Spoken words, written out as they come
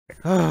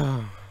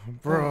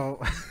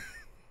Bro,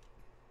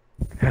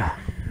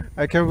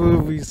 I can't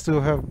believe we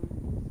still have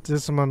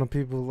this amount of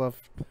people left.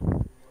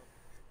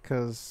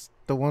 Cause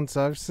the ones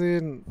I've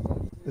seen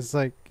is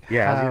like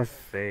Yeah, I was gonna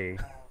half. say,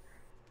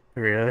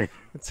 really?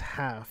 It's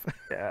half.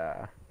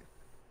 Yeah.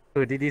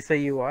 Who did you say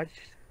you watched?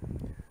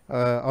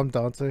 I'm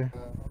Dante.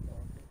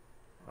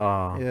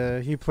 Oh, Yeah,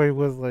 he played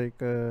with like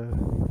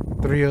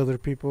three other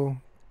people.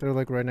 They're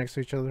like right next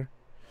to each other.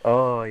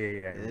 oh yeah, yeah, I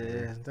Yeah,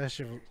 remember. that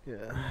should.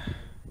 Yeah.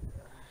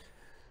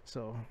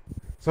 So,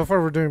 so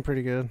far we're doing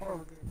pretty good.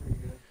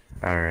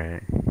 All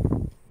right,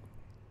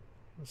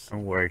 Let's I'm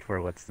see. worried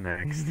for what's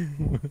next.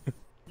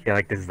 I feel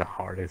like this is the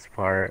hardest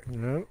part.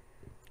 Yep.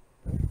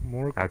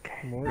 More,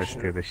 Okay, more let's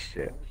do shit. this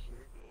shit.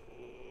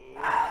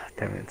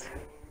 Damn it.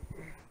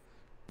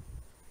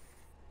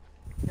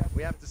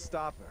 We have to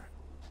stop her.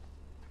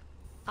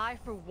 I,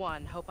 for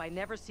one, hope I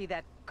never see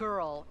that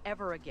girl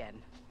ever again.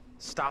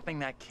 Stopping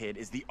that kid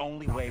is the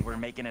only way we're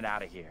making it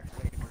out of here.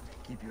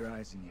 Keep your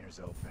eyes and ears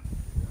open.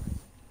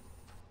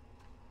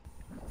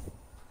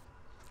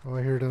 Oh,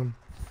 I hear them.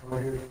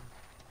 Oh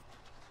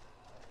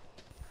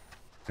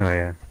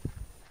yeah.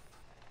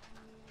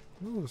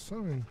 Oh,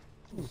 sign.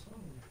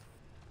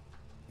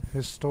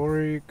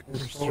 Historic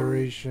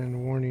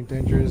restoration warning: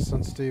 dangerous,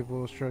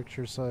 unstable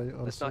structure site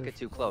unsafe. Let's not get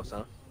too close,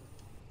 huh?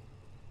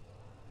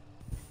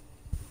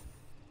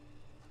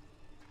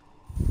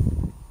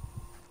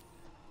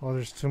 Oh,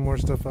 there's two more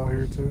stuff out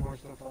here too.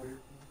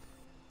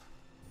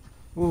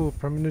 Ooh,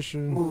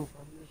 premonition.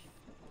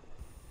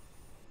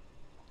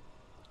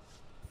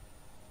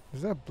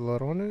 Is that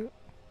blood on it?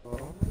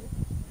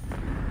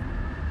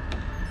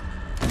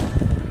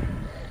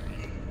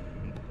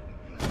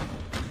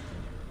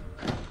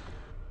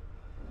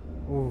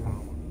 Ooh.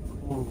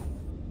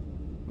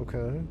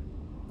 Okay.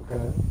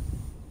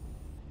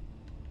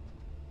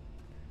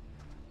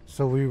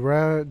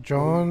 So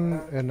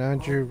John and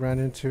Andrew ran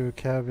into a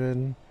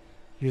cabin,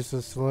 used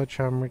a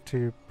sledgehammer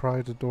to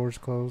pry the doors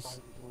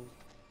closed.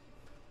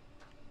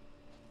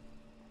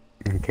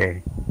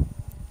 Okay.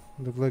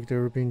 Looked like they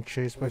were being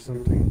chased by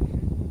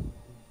something.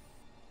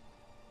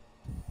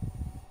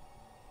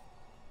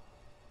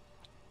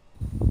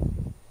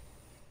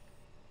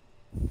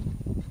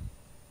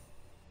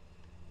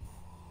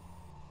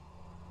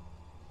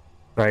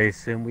 So I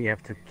assume we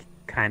have to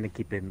kind of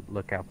keep a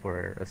lookout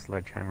for a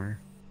sledgehammer.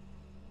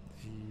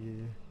 Yeah.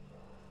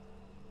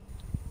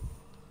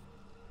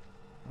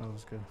 That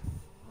was good.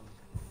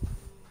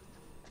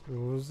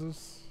 What was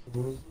this?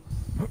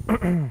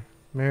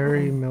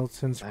 Mary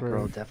Milton's That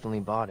girl grave.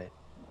 definitely bought it.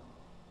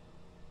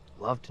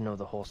 Love to know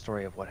the whole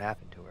story of what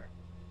happened to her.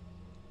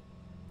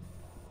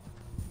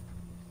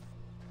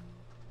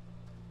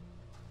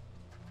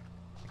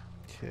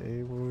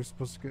 Okay, where are we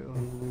supposed to go?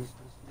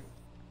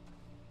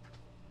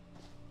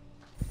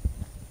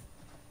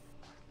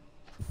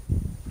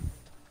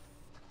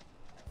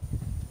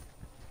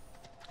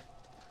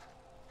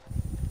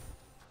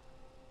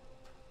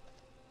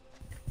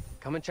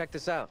 Come and check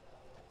this out.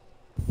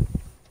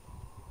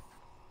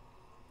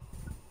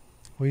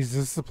 Wait, is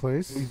this the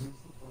place?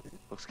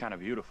 Looks kind of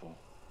beautiful,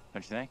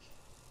 don't you think?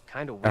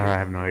 Kind of I weird.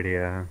 have no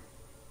idea.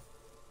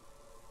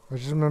 I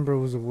just remember it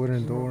was a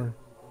wooden door.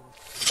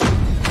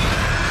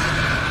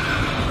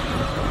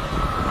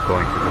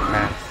 Going to the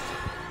past.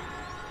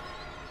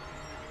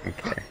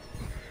 Okay.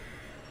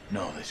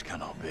 No, this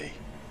cannot be.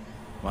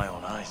 My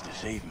own eyes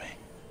deceive me.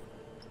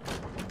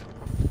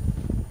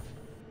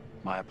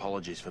 My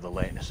apologies for the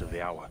lateness of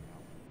the hour,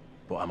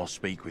 but I must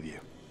speak with you.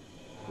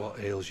 What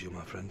ails you,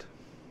 my friend?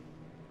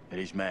 It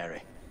is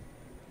Mary.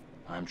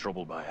 I am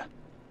troubled by her,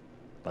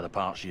 by the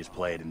part she has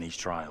played in these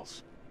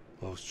trials.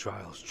 Those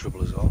trials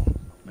trouble us all.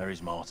 There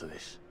is more to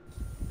this.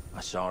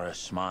 I saw her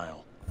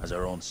smile as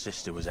her own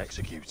sister was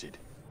executed.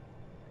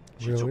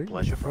 She Really? took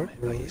pleasure from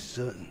it. Are you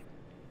certain?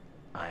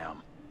 I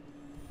am.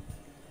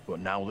 But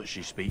now that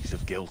she speaks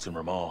of guilt and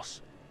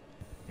remorse,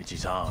 it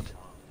is hard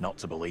not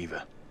to believe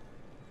her.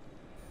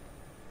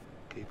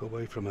 Keep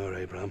away from her,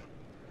 Abraham.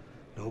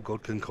 No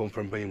good can come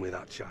from being with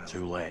that child.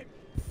 Too late.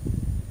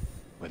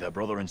 With her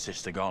brother and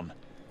sister gone,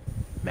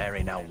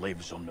 Mary now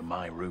lives under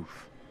my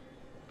roof.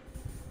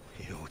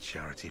 Your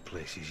charity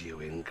places you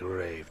in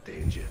grave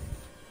danger.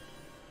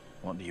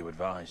 What do you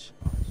advise?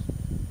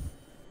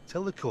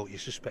 Tell the court you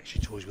suspect she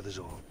toys with us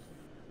all.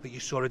 That you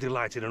saw her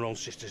delight in her own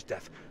sister's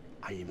death.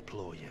 I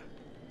implore you.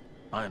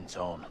 I am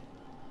torn.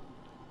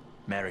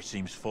 Mary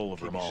seems full of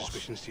Keep your remorse.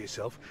 suspicions to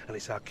yourself, and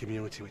it's our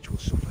community which will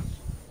suffer.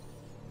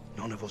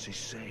 None of us is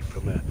safe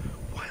from her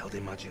wild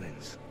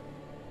imaginings.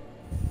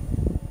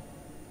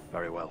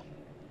 Very well.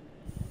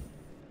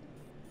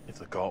 If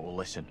the court will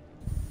listen,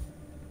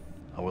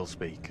 I will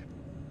speak.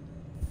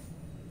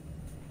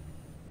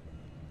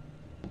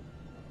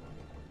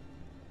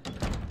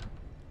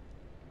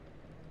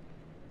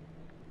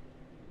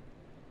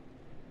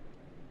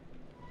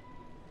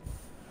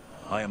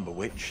 I am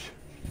bewitched.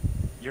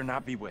 You're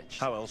not bewitched.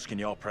 How else can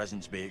your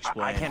presence be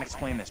explained? I can't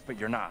explain this, but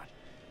you're not.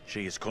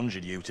 She has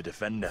conjured you to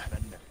defend her.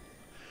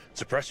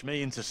 To press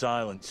me into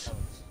silence.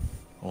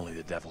 Only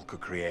the devil could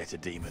create a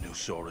demon who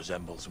so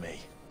resembles me.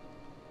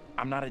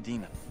 I'm not a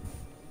demon.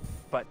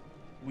 But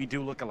we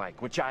do look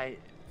alike, which I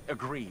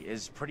agree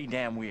is pretty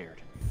damn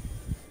weird.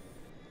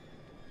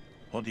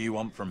 What do you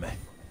want from me?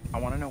 I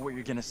want to know what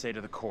you're gonna say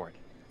to the court.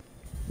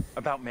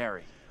 About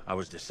Mary. I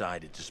was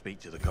decided to speak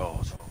to the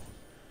court.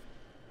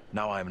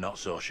 Now I am not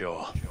so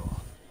sure.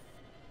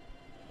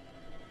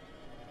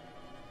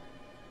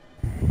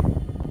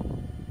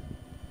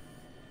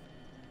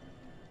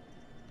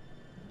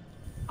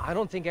 I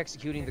don't think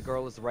executing the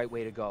girl is the right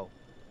way to go.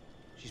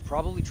 She's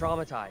probably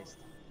traumatized.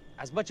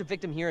 As much a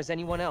victim here as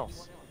anyone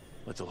else.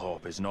 Little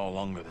Hope is no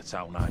longer the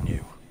town I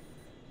knew.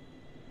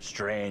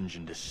 Strange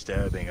and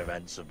disturbing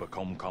events have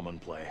become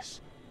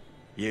commonplace.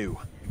 You,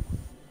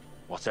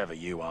 whatever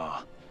you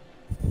are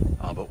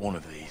but one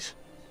of these.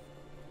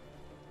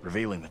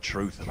 Revealing the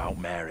truth about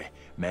Mary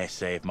may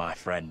save my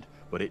friend,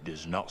 but it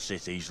does not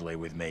sit easily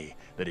with me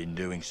that in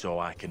doing so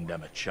I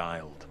condemn a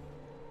child.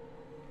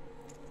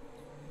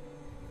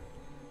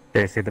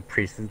 Did I say the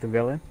priest is the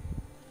villain?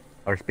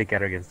 Or speak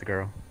out against the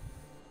girl?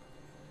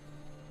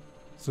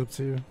 It's up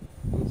to you.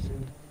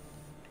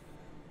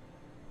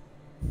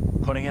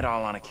 Putting it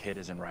all on a kid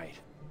isn't right.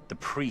 The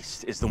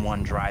priest is the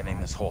one driving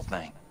this whole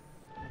thing.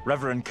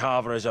 Reverend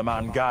Carver is a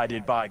man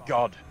guided by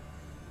God.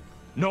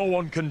 No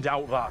one can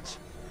doubt that.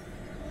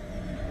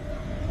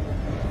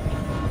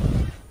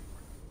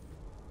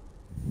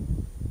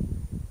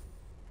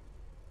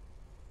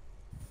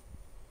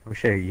 Oh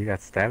shit, you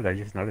got stabbed? I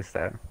just noticed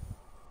that.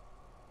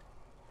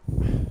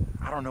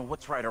 I don't know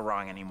what's right or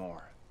wrong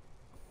anymore.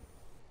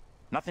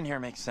 Nothing here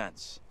makes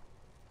sense.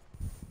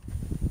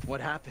 What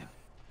happened?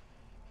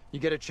 You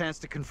get a chance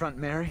to confront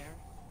Mary?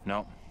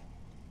 No,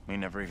 we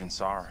never even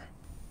saw her.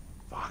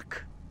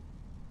 Fuck.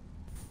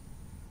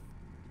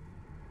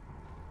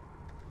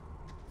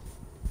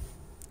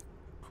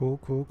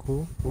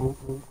 Cool.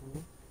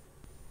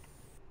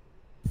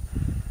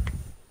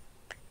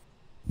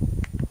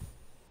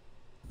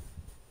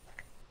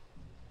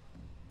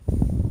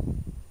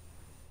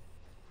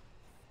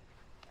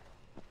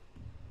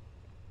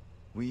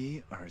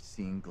 We are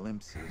seeing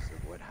glimpses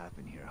of what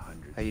happened here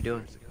hundreds How you of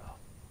doing? years ago.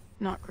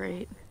 Not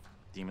great.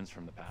 Demons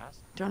from the past?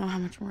 Don't know how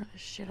much more of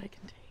this shit I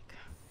can take.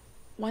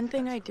 One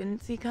thing I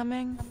didn't see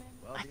coming,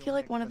 Well, I the feel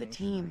only like one of the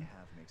explanation team. I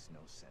have makes no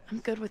sense. I'm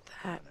good with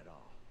that. None at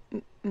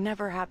all.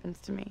 Never happens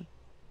to me.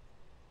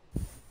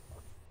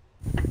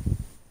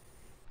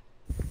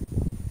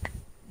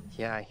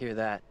 Yeah, I hear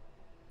that.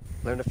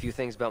 Learned a few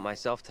things about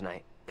myself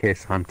tonight. Okay,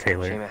 so I'm Shame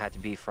Taylor. it had to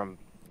be from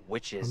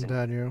witches I'm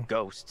and Daniel.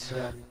 ghosts.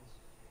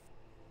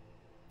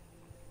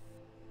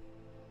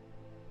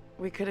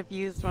 We could have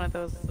used one of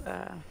those,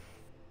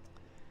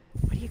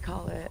 what do you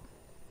call it?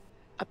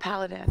 A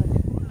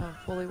paladin, a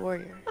holy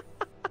warrior.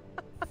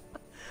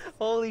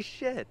 Holy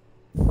shit.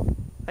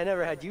 I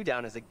never had you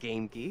down as a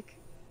game geek.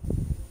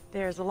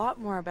 There's a lot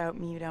more about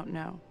me you don't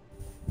know.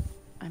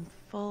 I'm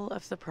full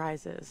of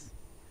surprises.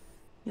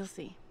 You'll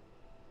see.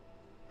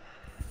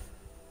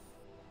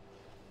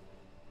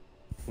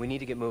 We need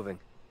to get moving.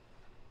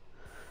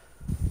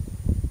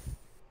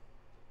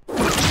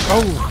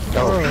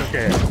 Oh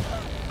shit.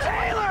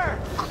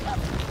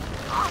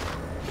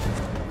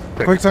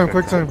 Quick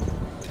time.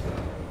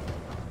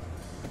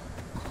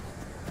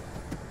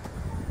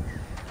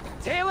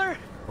 Taylor!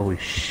 Holy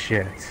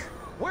shit.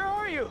 Where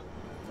are you?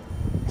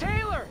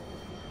 Taylor!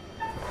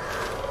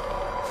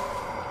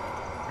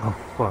 Oh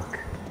fuck.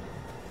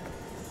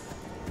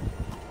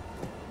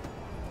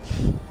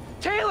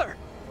 Taylor!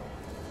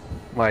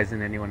 Why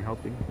isn't anyone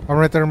helping? I'm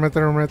right there.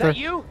 That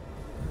you?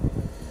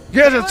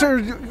 Yeah, that's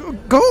her.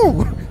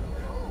 Go!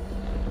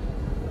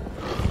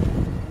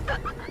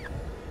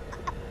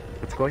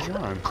 What's going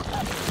on?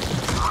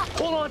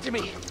 Hold on to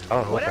me. Oh,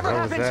 what Whatever the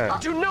hell was happens,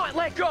 that? do not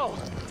let go.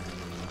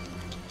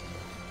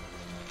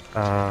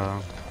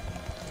 I'm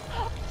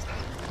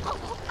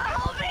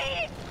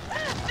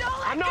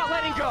not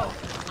letting go.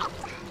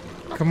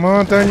 Come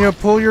on, Daniel,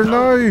 pull your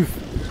knife.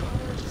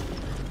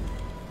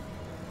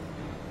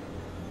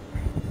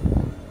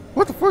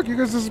 What the fuck? You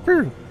guys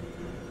disappeared.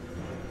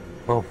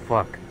 Oh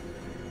fuck.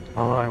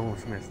 Oh, I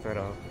almost messed that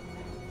up.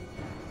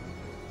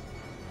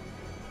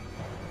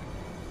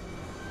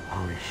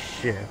 Holy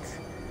shit.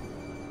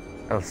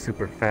 That was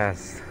super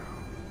fast.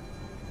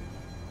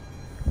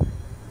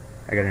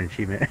 I got an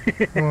achievement.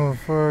 Oh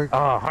fuck.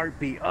 Oh,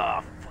 heartbeat.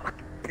 Oh, fuck,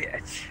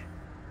 bitch.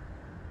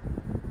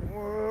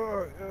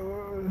 Oh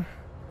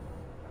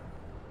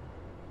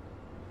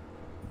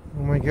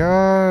my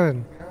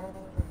god.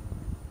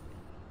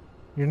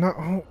 You're not.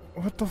 Oh,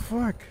 what the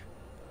fuck?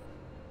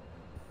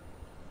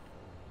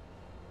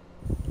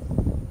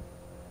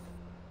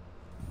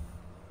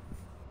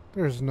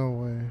 There's no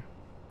way.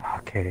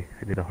 Okay,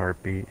 I did a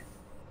heartbeat.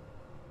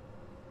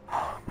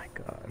 Oh my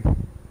god.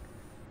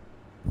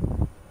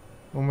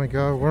 Oh my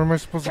god, where am I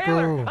supposed to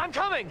Taylor, go? I'm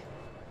coming.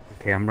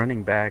 Okay, I'm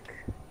running back.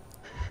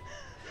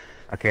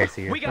 Okay, I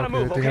see you. We gotta Okay,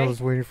 move, I think okay? I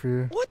was waiting for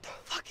you. What the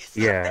fuck is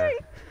Yeah. that thing?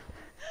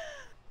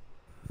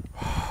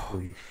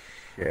 Holy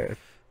shit.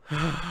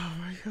 Oh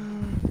my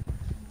god.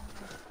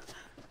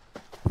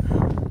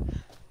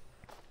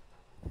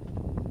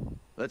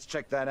 Let's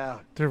check that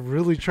out. They're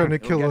really trying to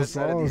It'll kill get us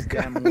out of all. these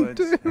damn God woods,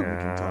 and damn. we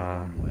can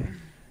talk on the way.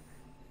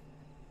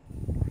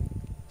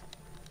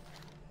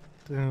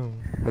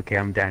 Damn. Okay,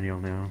 I'm Daniel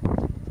now.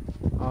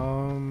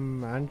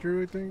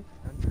 Andrew, I think.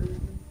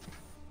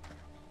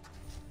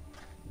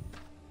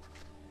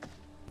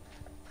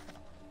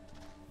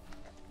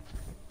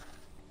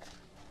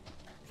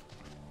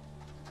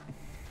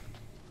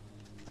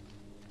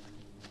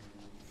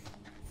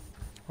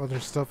 Oh,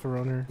 there's stuff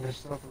around here.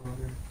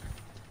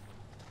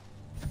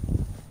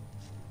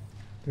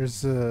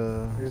 There's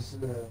a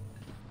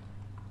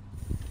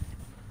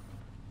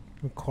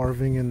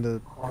carving in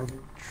the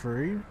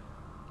tree.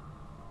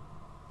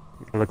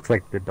 It looks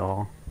like the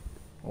doll.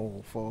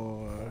 Oh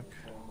fuck!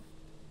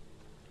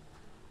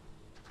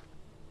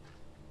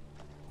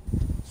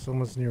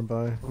 Someone's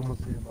nearby.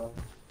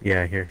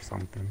 Yeah, I hear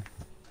something.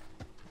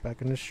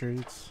 Back in the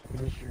streets.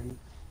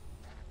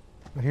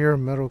 I hear a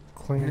metal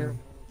clang.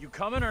 You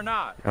coming or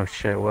not? Oh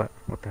shit, what?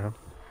 What the hell?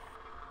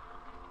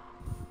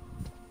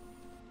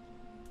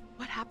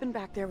 What happened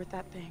back there with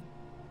that thing?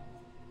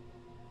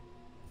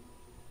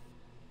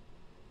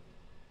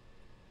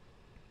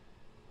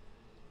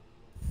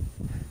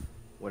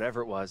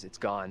 Whatever it was, it's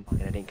gone,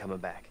 and it ain't coming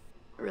back.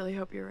 I really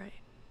hope you're right.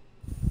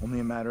 Only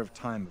a matter of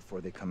time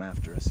before they come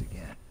after us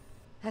again.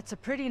 That's a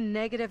pretty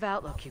negative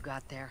outlook you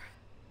got there.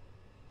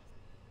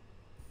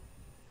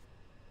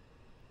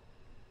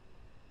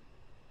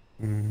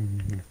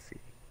 Let's see.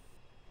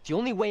 The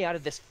only way out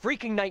of this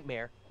freaking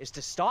nightmare is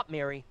to stop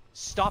Mary,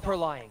 stop her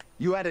lying.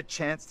 You had a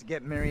chance to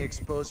get Mary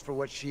exposed for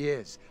what she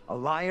is. A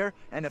liar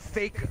and a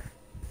faker.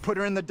 Put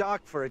her in the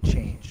dock for a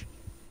change.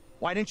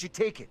 Why didn't you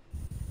take it?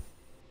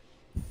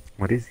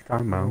 What is he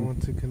talking I about?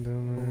 want to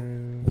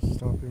condemn her,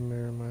 stopping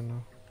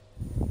marijuana.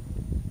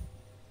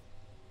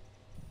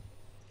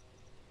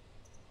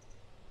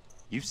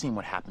 You've seen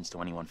what happens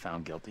to anyone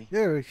found guilty.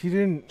 Yeah, he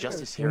didn't.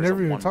 Justice We here is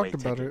never a even one-way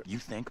talked about ticket. it. You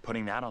think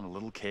putting that on a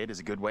little kid is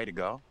a good way to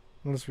go?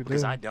 Unless we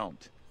Because did. I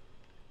don't.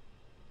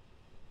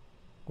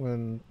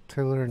 When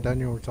Taylor and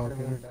Daniel were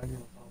talking,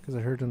 because I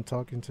heard them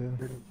talking too.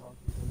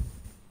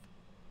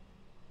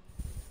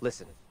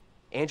 Listen,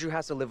 Andrew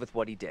has to live with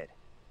what he did,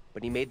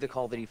 but he made the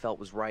call that he felt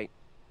was right.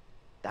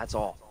 That's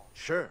all.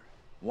 Sure.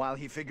 While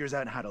he figures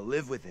out how to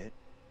live with it,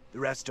 the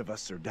rest of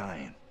us are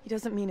dying. He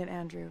doesn't mean it,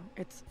 Andrew.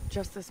 It's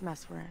just this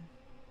mess we're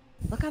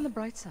in. Look on the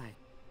bright side.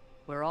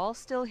 We're all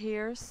still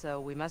here, so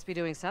we must be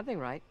doing something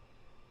right.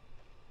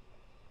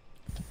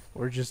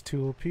 We're just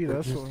too OP,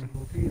 that's why.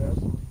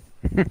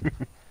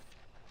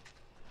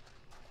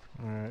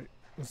 Alright,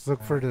 let's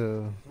look for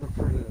the...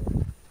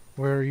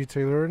 Where are you,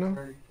 Taylor, right now?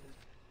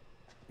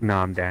 No,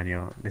 I'm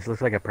Daniel. This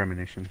looks like a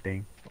premonition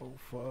thing. Oh,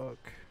 fuck.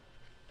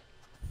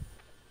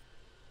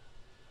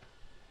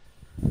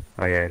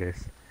 Oh yeah, it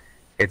is.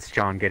 It's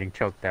John getting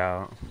choked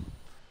out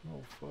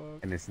Oh,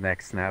 fuck. and his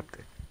neck snapped.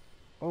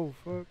 Oh,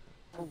 fuck.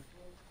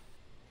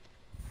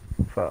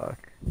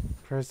 Fuck.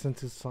 Press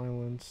into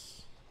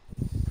silence.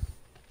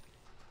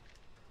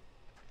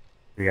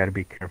 We gotta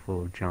be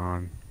careful of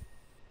John.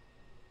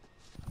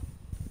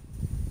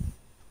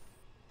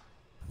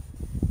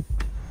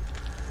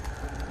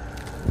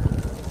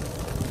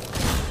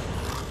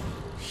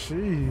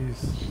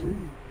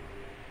 Jeez.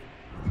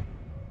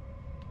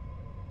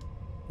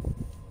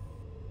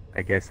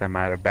 I guess I'm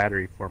out of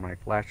battery for my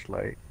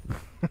flashlight.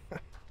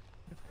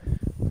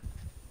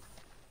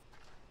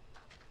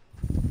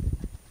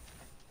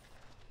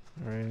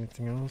 Alright,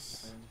 anything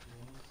else?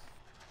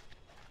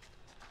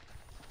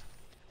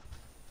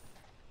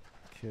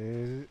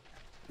 Okay.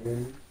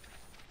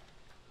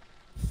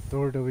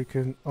 Store that we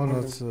can... Oh no,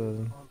 it's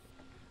a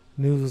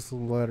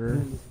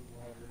newsletter.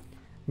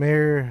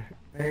 Mayor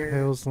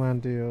hails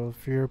land deal.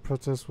 Fear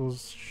protest will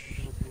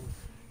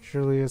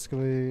surely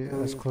escalate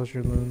as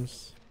closure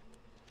looms.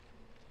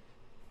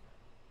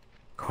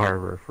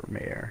 Carver for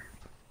mayor.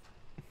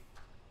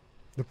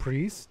 The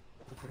priest?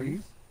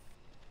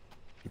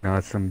 No,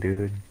 it's some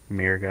dude,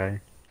 mayor guy.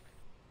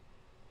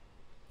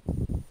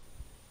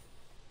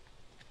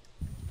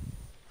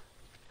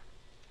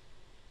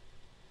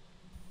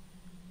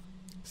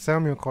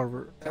 Samuel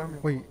Carver.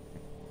 Wait.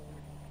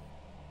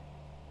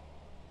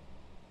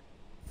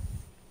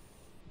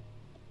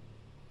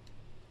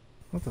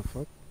 What the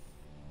fuck?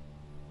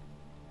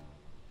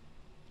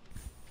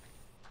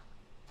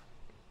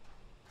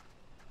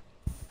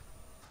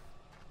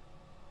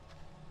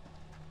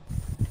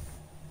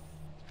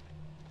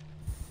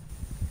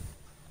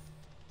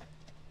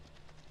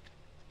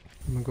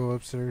 I'm gonna go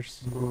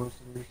upstairs.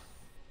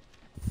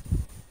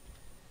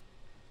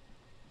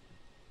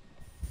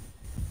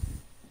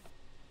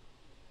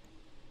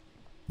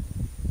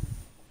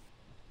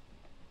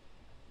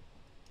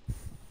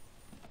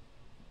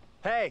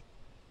 Hey!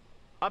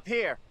 Up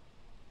here!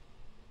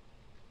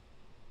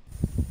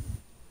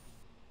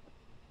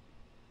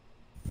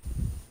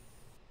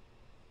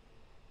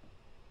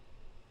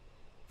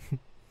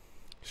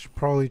 Should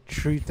probably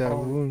treat that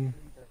wound.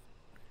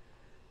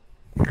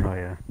 Oh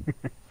yeah.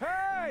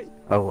 Hey!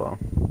 Oh well.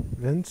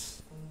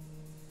 Vince?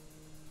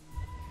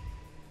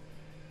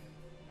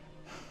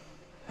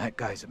 That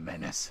guy's a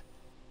menace.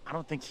 I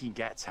don't think he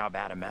gets how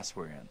bad a mess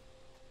we're in.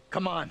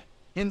 Come on,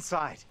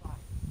 inside.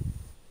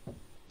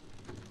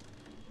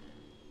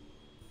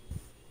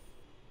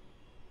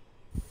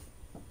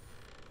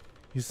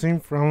 You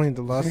seemed friendly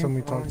the last time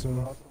we talked to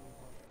him.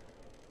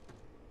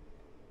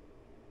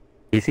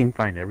 He seemed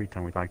fine every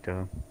time we talked to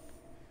him.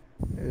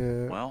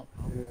 Yeah. Well,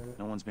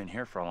 no one's been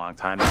here for a long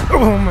time.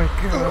 Oh my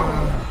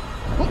god.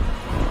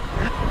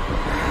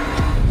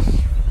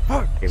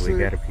 Okay, we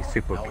gotta be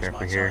super Now is careful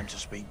my here. time to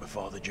speak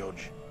before the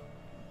judge.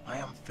 I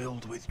am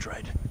filled with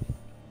dread.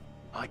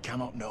 I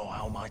cannot know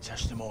how my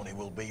testimony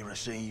will be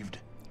received.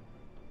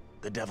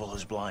 The devil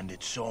has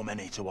blinded so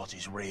many to what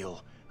is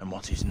real and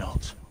what is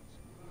not.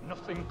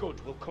 Nothing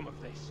good will come of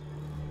this.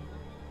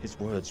 His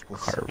words will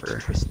Carver. seek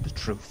to twist the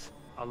truth.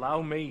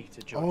 Allow me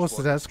to judge. Oh,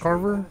 so that's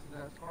Carver?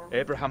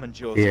 Abraham and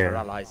Joseph Yeah. are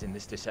allies in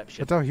this I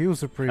deception. thought he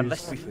was a priest.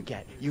 Unless we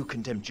forget, you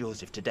condemned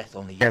Joseph to death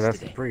only Yeah, that's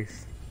yesterday. the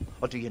priest.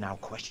 Or do you now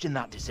question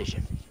that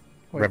decision?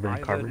 Wait, Reverend I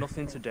have Carver. heard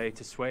nothing today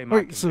to sway my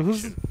Wait, so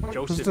who's conviction.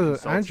 Joseph the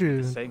consulted Andrew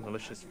with the same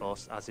malicious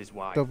force as his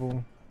wife.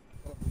 double?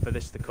 For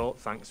this, the court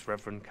thanks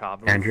Reverend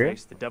Carver Andrew? who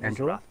faced the devil's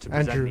Angela? wrath to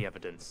present Andrew. the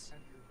evidence.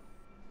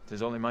 It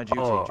is only my duty,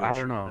 Oh, Judge. I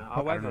don't know. I don't know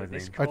However, his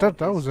this name. I court thought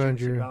that is was strictly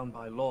Andrew. bound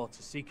by law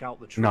to seek out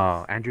the truth.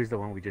 No, Andrew's the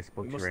one we just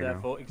spoke We to must right now.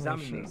 therefore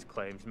examine shit. these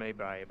claims made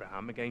by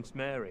Abraham against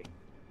Mary.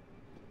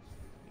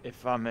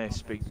 If I may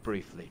speak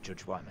briefly,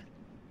 Judge Wyman.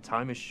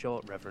 Time is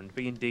short, Reverend.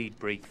 Be indeed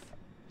brief.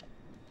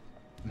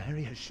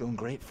 Mary has shown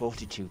great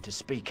fortitude to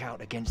speak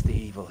out against the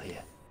evil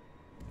here.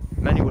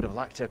 Many would have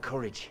lacked her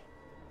courage.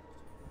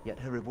 Yet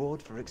her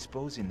reward for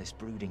exposing this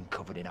brooding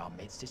covered in our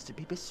midst is to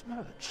be Her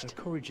besmirched.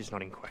 courage is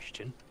not in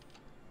question.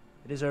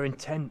 It is her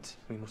intent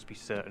we must be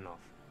certain of.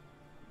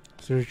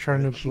 So you're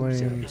trying to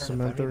Accuser blame is the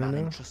Samantha very right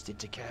man now? entrusted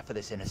to care for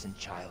this innocent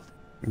child.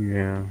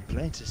 Yeah.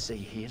 Plain to see,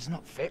 he is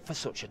not fit for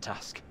such a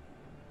task.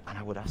 And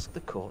I would ask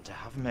the court to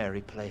have Mary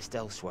placed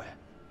elsewhere.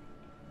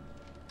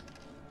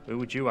 Who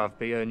would you have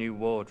be her new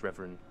ward,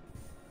 Reverend?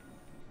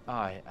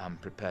 I am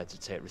prepared to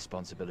take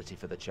responsibility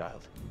for the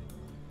child.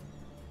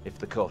 If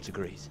the court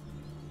agrees.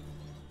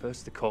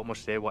 First, the court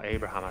must hear what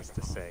Abraham has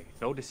to say.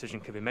 No decision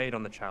can be made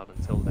on the child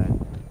until then.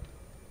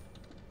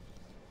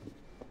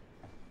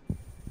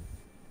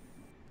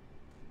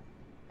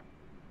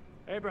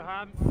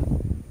 Abraham!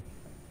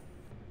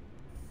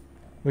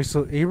 Wait,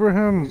 so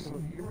Abraham,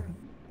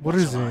 what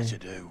is am I he? to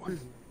do?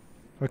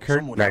 A character?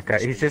 Some would That have guy-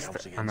 me he's speak just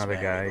out against another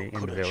Mary, guy but in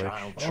could the a village.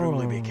 child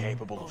truly be Oh.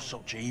 capable of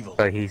such evil?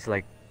 But he's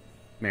like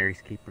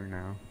Mary's keeper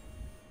now.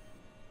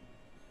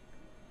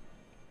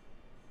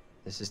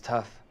 This is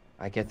tough.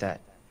 I get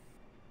that.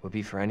 Would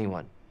be for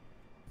anyone.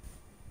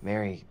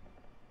 Mary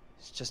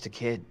is just a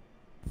kid.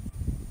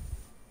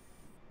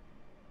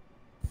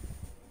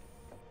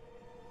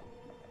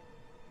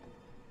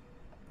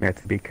 We have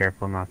to be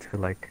careful not to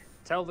like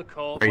Tell the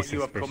court raise what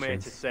you have come here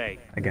to suspicions say.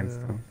 against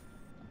Yeah. them.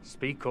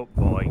 Speak up,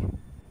 boy.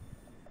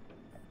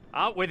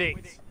 Out with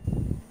it!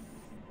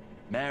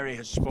 Mary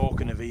has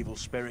spoken of evil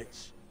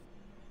spirits,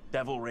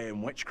 devilry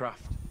and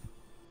witchcraft.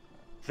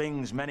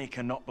 Things many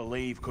cannot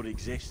believe could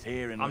exist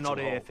here in I'm Little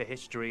not here Hope. for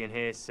history and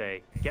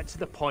hearsay. Get to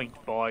the point,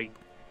 boy.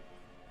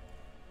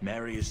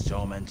 Mary is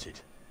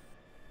tormented.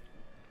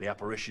 The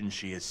apparitions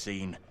she has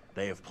seen,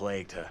 they have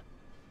plagued her,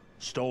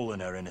 stolen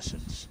her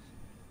innocence.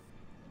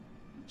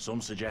 Some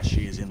suggest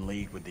she is in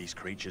league with these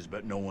creatures,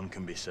 but no one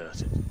can be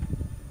certain.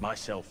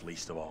 Myself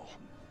least of all.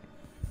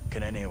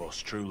 Can any of us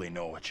truly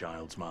know a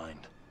child's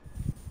mind?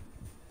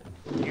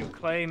 You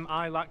claim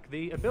I lack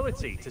the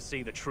ability to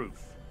see the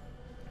truth.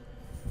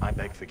 I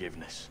beg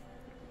forgiveness.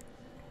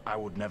 I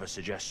would never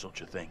suggest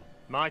such a thing.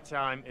 My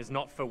time is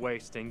not for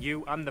wasting.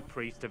 You and the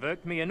priest have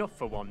irked me enough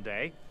for one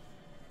day.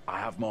 I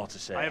have more to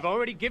say. I have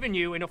already given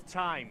you enough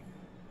time.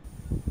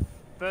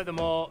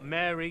 Furthermore,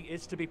 Mary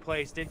is to be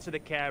placed into the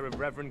care of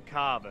Reverend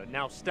Carver.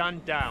 Now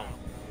stand down.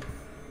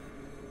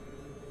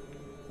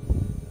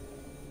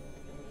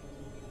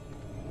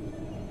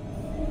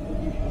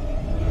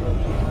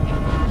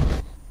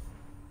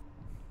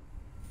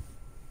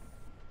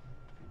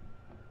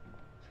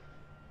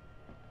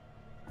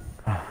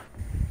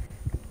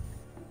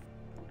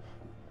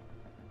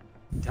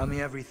 Tell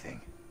me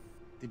everything.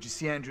 Did you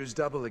see Andrew's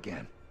double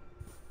again?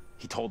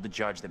 He told the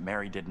judge that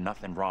Mary did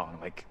nothing wrong,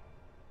 like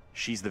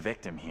she's the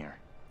victim here.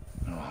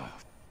 Oh,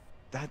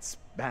 that's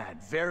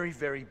bad. Very,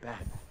 very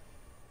bad.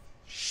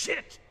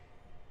 Shit!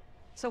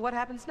 So what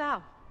happens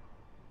now?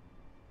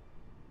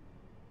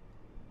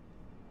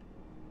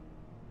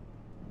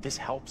 This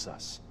helps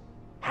us.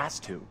 Has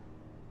to.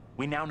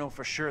 We now know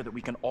for sure that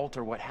we can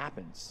alter what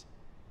happens.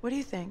 What do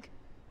you think?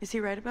 Is he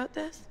right about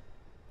this?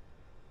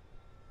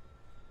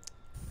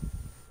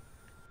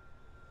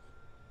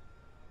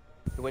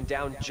 It went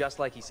down just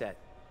like he said.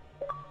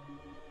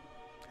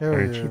 Hell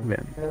Our yeah.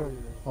 achievement.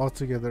 All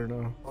together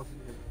now.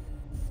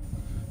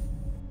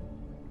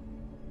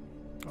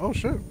 Oh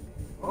shit.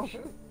 Oh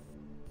shit.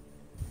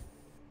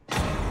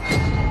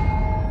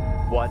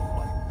 What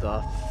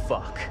the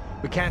fuck?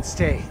 We can't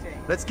stay.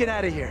 Let's get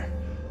out of here.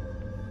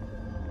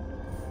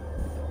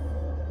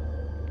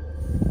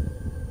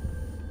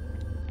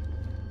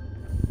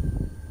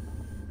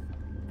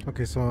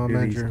 Okay, so I'm Do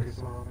these-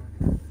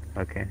 Andrew.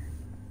 Okay.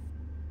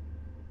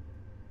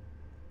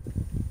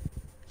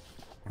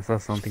 Is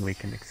that something we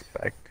can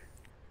expect?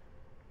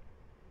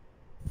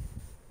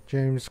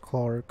 James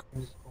Clark,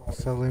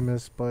 sadly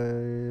missed by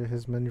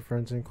his many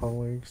friends and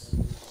colleagues.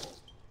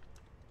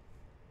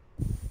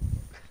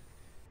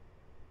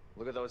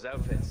 Look at those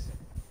outfits.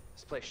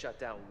 This place shut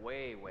down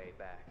way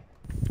back.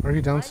 Are you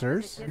Life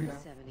downstairs? as a kid in the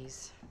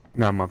 70s.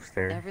 No, I'm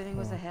upstairs. Everything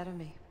was ahead of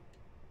me.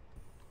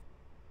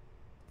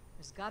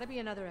 There's got to be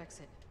another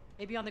exit.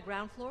 Maybe on the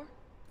ground floor?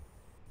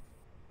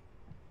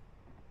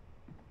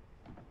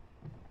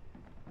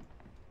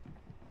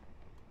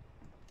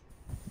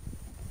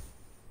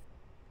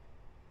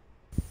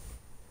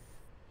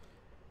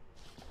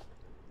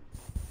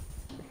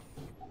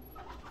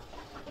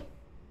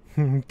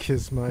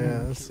 Kiss my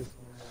ass.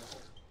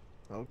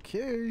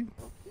 Okay.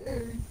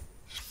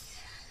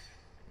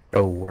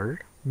 Oh,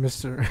 word?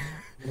 Mr.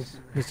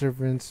 Mr.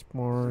 Vince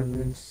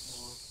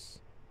Barnes.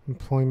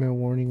 Employment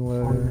warning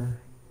letter.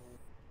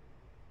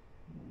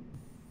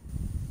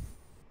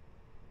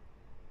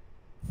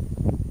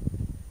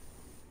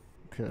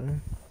 Okay.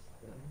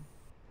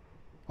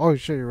 Oh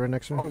shit, you're right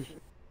next to me.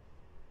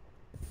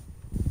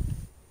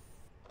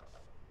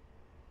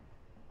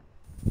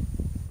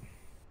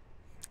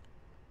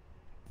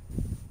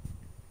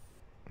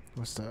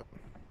 What's that?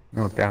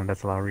 Oh, damn,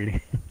 that's a lot of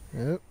reading.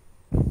 Yep.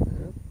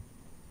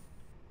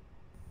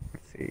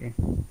 Let's see.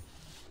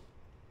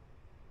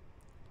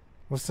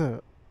 What's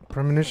that?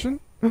 Premonition?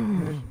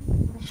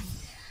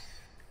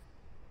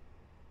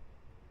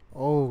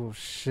 Oh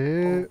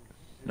shit.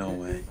 No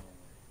way.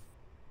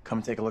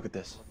 Come take a look at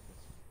this.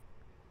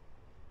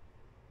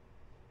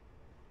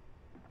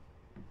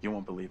 You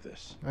won't believe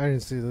this, I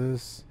didn't see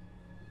this.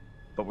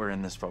 but we're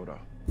in this photo.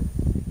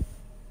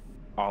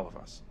 All of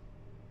us.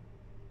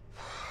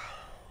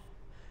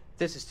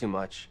 This is too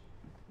much.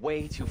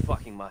 Way too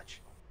fucking much.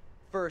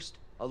 First,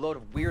 a load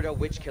of weirdo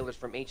witch killers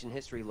from ancient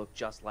history look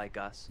just like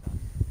us.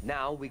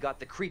 Now we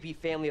got the creepy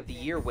Family of the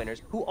Year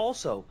winners who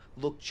also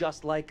look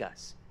just like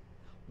us.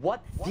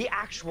 What the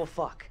actual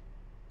fuck?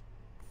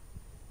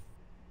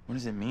 What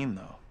does it mean,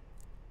 though?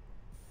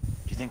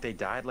 Do you think they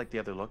died like the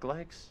other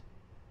lookalikes?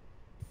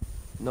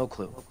 No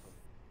clue.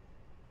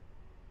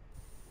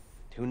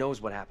 Who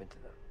knows what happened to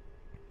them?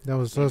 That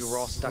was Maybe us. we're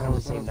all stuck in the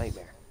same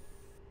nightmare.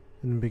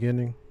 In the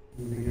beginning.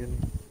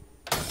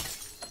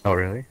 Oh,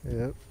 really?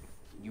 Yep.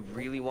 You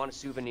really want a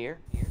souvenir?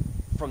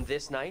 From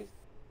this night?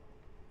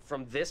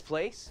 From this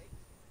place?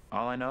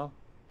 All I know,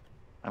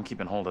 I'm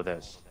keeping hold of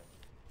this.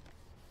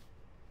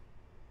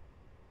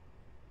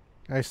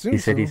 I assume You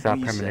said you so. saw What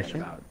you said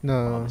premonition? about all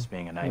No. this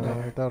being a No,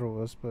 nightmare. I thought it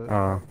was,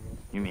 but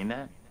You mean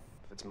that?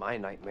 If it's my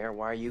nightmare,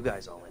 why are you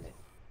guys all in it?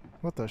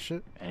 what the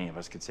shit? Any of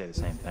us could say the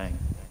same thing.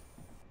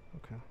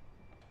 Okay.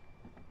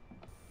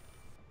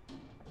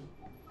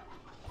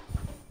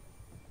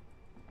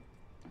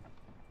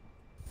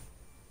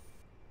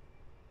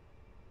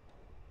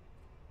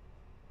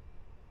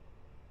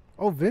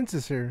 Oh, Vince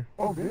is here.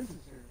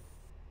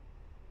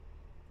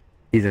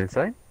 He's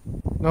inside?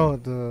 No,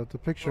 the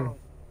picture.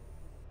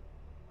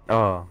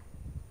 Oh.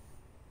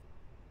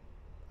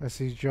 I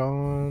see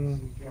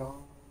John.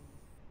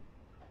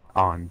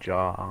 On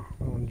jaw.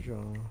 On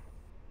John.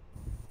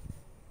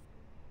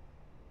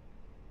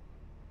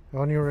 I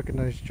don't even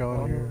recognize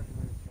John here.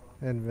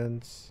 And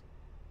Vince.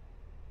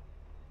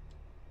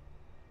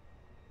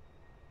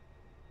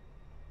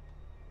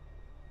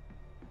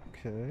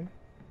 Okay.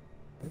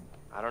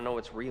 I don't know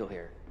what's real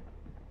here.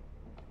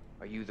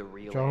 Are you the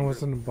real John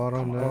was Andrew? in the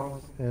bottom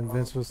left, and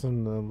Vince was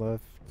in the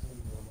left.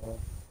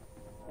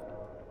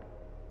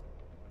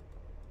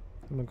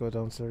 I'm gonna go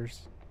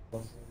downstairs.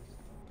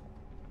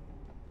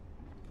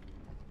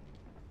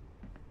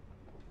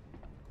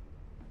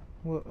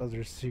 What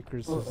other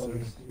secrets is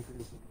there?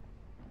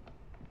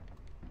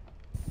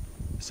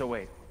 So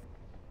wait.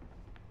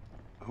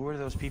 Who are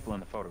those people in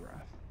the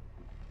photograph?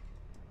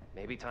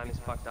 Maybe time is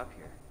fucked up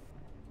here.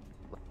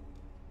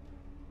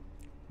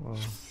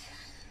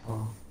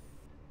 Wow.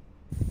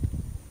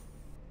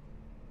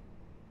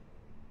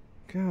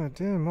 God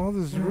damn, all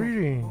this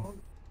reading.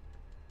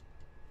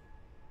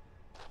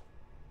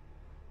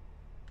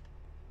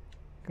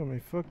 Got me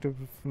fucked up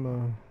if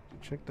I'm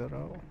check that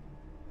out.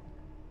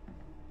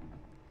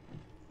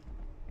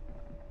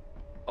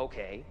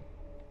 Okay.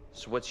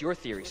 So what's your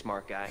theory,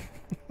 smart guy?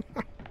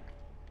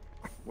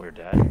 We're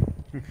dead.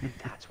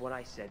 That's what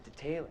I said to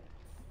Taylor.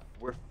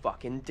 We're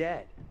fucking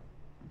dead.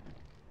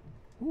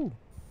 Ooh.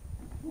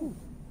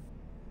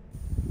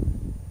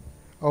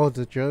 Oh,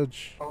 the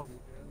judge.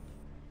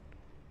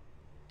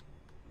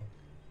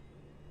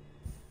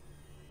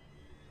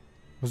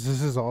 Was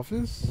this his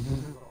office?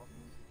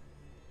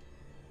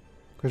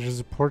 Because there's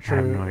a portrait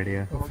I have no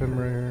idea. of him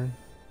right here.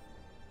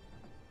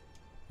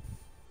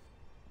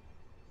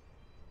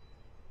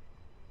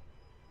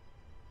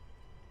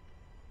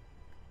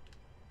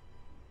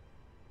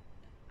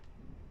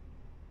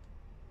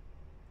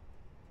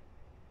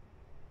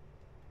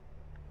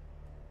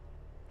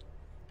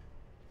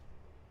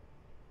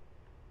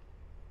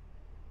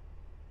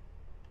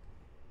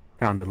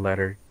 Found the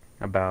letter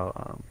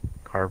about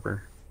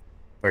Carver,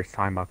 or it's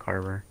talking about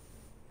Carver.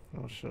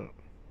 Oh shit.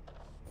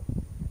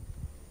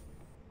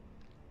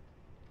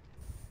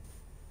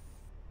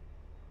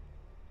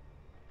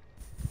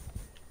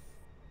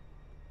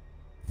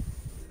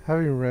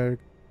 Having read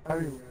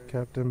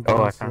Captain Oh, I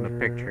Bond's found a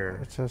letter picture.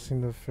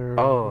 attesting the affair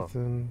Oh,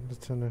 within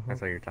Lieutenant that's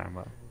Hunt, what you're talking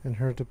about. and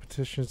heard the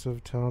petitions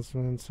of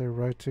townsmen say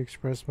right to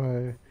express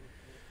my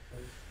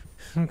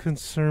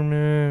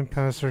concernment.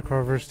 Pastor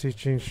Carver's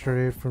teaching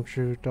straight from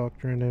true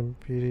doctrine and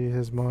piety.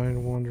 His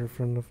mind wandered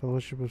from the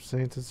fellowship of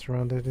saints and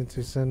surrounded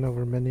into sin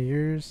over many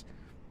years.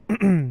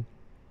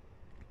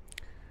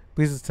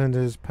 Please attend to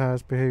his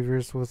past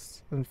behaviors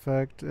was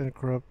infect and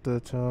corrupt the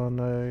town.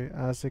 I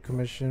ask a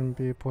commission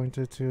be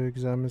appointed to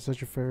examine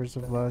such affairs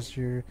of last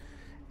year,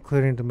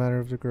 including the matter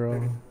of the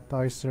girl.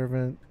 Thy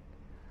servant.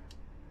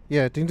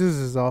 Yeah, I think this is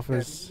his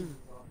office.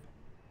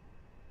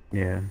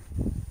 Yeah.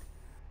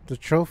 The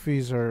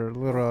trophies are a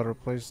little out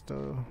of place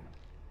though.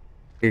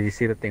 Did you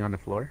see the thing on the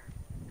floor?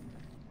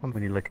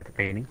 When you look at the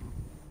painting?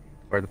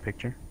 Or the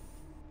picture?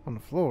 On the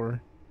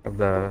floor? Of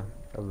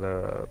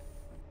the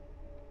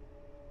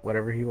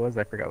whatever he was,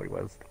 I forgot what he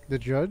was. The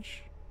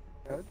judge?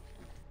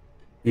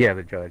 Yeah,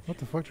 the judge. What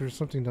the fuck? There's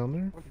something down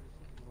there?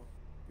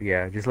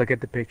 Yeah, just look at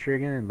the picture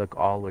again and look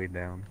all the way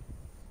down.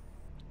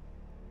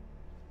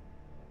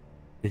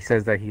 He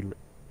says that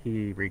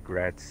he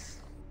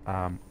regrets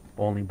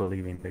only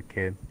believing the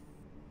kid.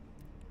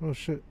 Oh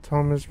shit.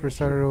 Thomas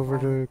presided over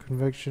the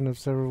conviction of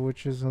several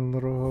witches in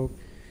Little Hope.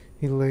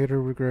 He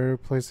later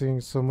regretted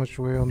placing so much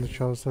weight on the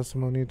child's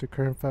testimony. The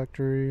current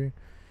factory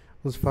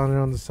was founded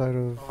on the site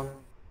of...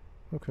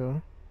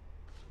 Okay.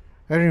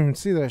 I didn't even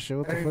see that shit.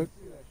 What the fuck?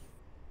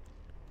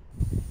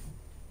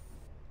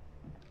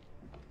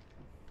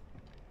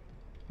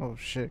 Oh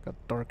shit, got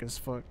dark as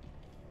fuck.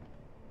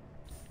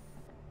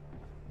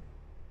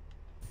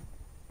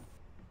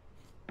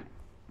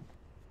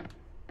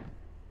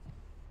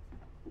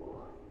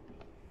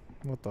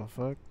 What the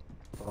fuck?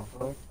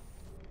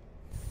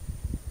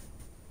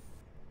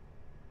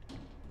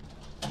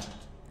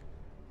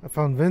 I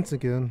found Vince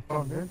again.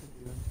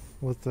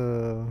 With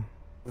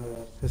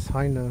his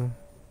hyena.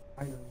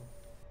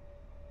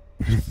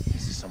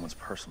 This is someone's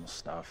personal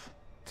stuff.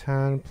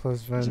 Tan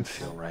plus Vince. Doesn't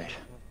feel right.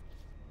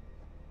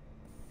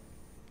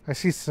 I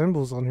see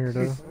symbols on here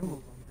though.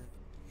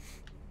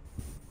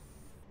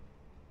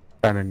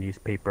 Found a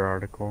newspaper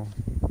article.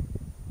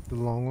 The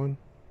long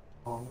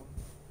one?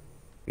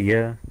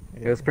 Yeah.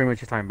 It was pretty much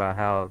just talking about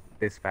how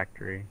this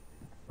factory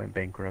went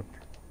bankrupt.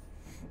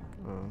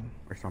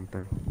 Or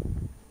something.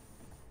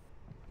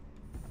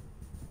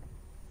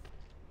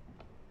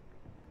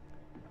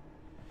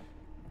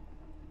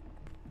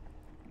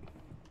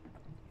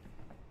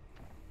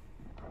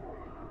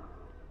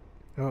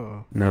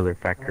 Uh-oh. Another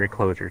factory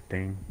closure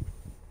thing.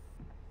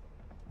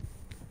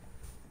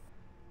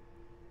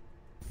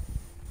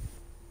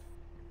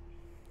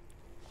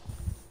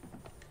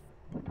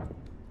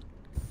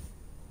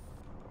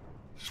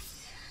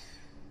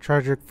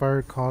 Tragic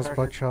fire caused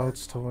by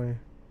child's toy.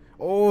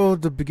 Oh,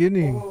 the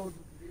beginning.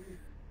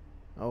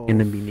 Oh, In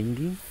the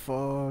beginning?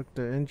 fuck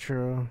the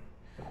intro.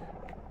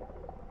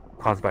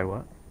 Caused by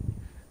what?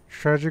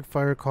 Tragic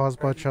fire caused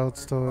by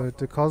child's toy.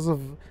 The cause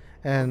of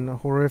an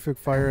horrific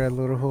fire at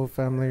Little Hope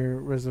family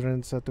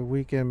residence at the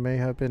weekend may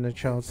have been a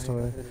child's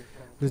toy.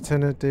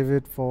 Lieutenant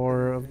David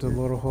Farr of the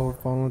Little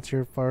Hope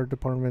Volunteer Fire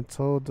Department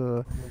told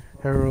the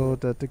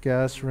Herald that the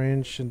gas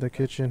range in the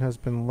kitchen has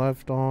been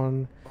left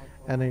on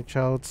and a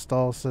child's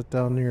doll set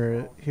down near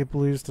it. He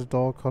believes the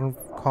doll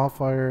caught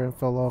fire and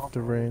fell off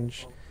the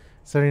range,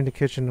 setting the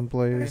kitchen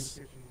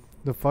ablaze.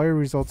 The fire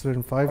resulted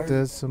in 5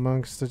 deaths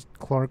amongst the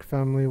Clark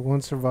family,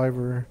 1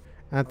 survivor,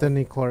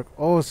 Anthony Clark.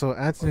 Oh, so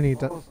Anthony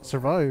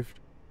survived.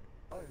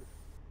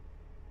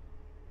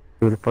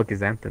 Who the fuck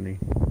is Anthony?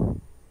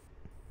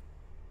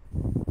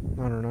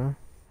 I don't know.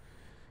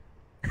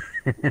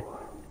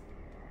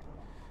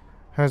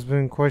 Has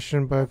been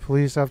questioned by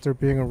police after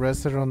being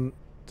arrested on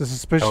the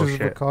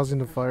suspicion of causing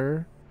the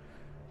fire.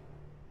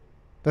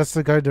 That's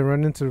the guy that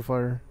ran into the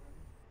fire.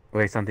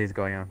 Wait, something's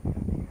going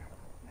on.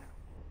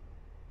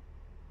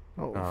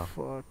 Oh.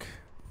 Fuck.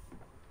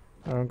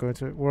 I'm going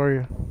to. Where are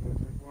you?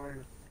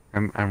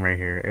 I'm right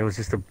here. It was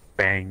just a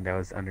bang that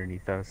was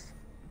underneath us.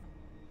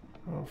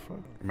 Oh fuck.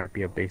 There might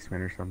be a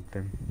basement or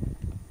something.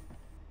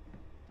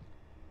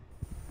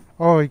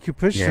 Oh, you can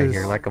push yeah, this.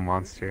 you're like a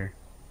monster.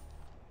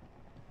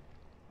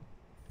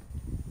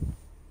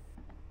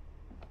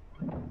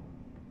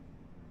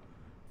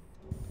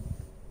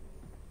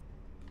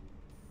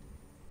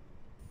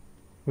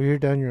 Well, you're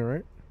Daniel,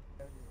 right?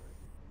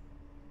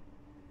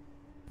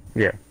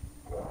 Yeah.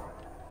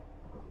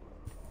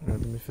 Alright,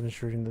 let me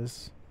finish reading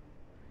this.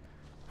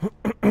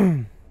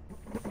 You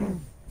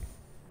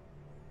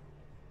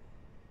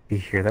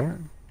hear that?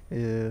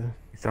 Yeah.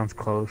 It sounds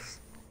close.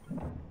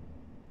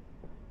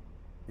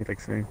 It's like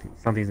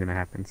something's gonna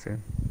happen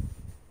soon.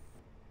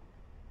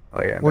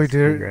 Oh yeah. Wait,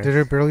 did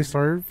it barely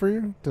start for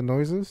you? The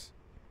noises?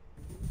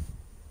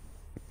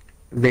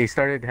 They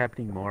started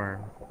happening more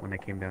when I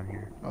came down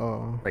here.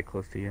 Oh. Like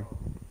close to you.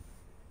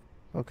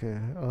 Okay.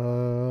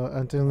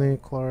 Anthony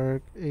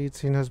Clark,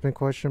 18, has been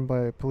questioned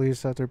by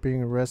police after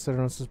being arrested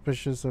on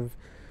suspicion of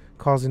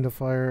causing the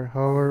fire.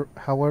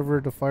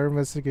 However, the fire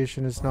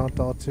investigation is now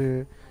thought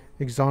to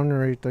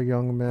exonerate the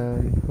young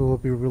man, who will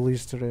be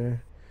released today.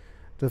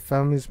 The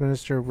family's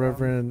minister,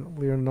 Reverend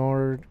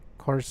Leonard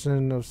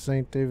Carson of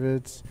St.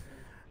 David's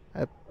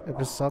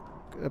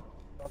Episcopal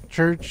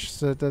Church,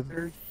 said that.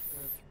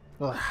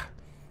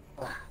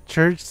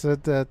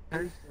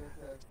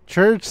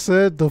 Church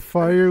said the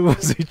fire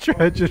was a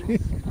tragedy.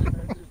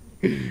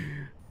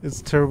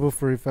 It's terrible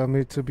for a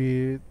family to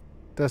be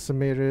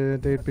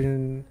decimated. They'd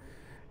been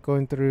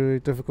going through a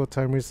difficult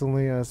time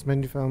recently, as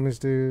many families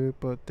do,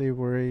 but they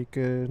were a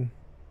good,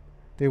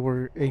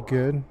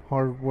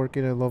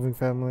 hard-working and loving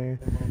family,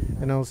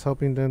 and I was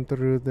helping them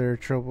through their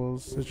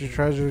troubles. It's a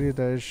tragedy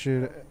that it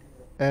should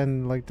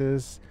end like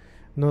this.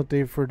 No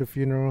date for the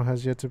funeral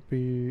has yet to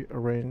be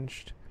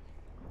arranged.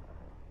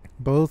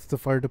 Both the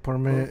fire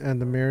department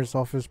and the mayor's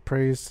office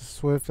praised the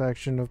swift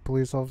action of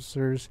police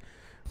officers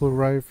who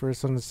arrived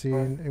first on the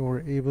scene and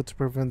were able to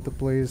prevent the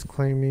blaze,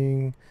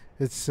 claiming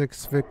its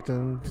 6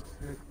 victims.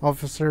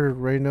 Officer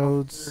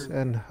Reynolds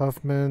and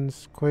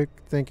Huffman's quick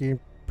thinking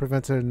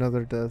prevented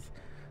another death,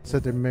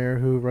 said the mayor,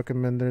 who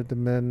recommended the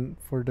men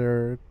for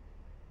their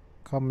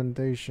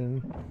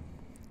commendation.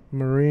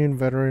 Marine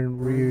Veteran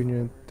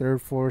Reunion, 3rd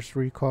Force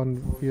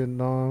Recon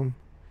Vietnam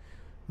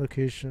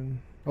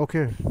location.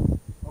 Okay.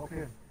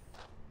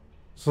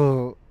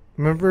 So,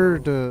 remember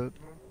the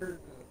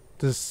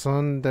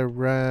son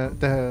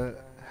that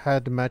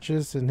had the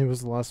matches and he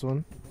was the last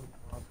one?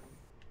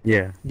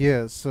 Yeah.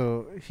 Yeah,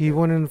 so he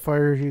went in the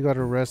fire, he got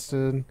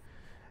arrested.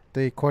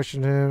 They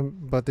questioned him,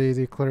 but they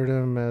declared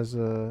him as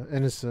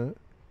innocent,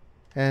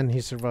 and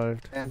he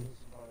survived.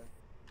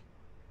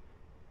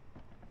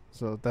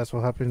 So that's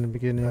what happened in the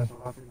beginning.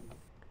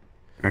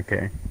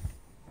 Okay.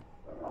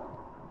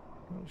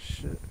 Oh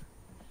shit.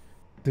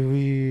 Do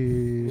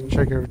we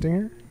check everything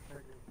here?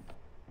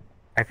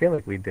 I feel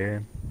like we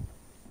did.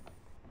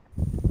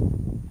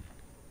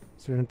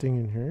 Is there anything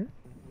in here?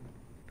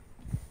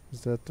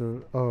 Is that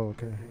the... Oh,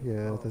 okay.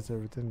 Yeah, that's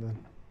everything then.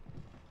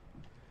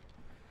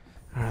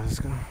 Alright, let's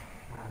go.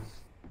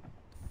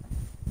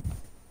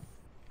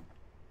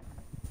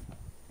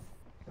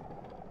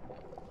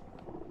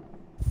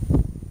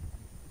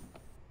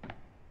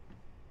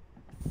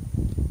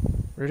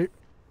 Ready?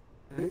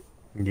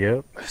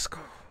 Yep. Let's go.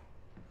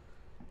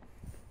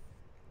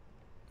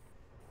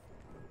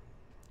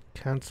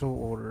 Cancel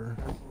order.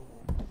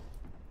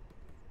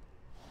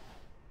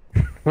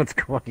 What's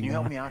going on? Can you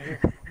help me out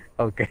here?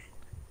 Okay.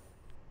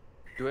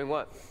 Doing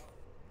what?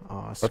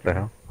 Oh, what the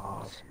hell?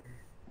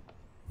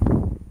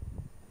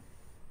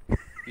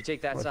 You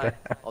take that side,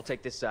 I'll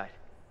take this side.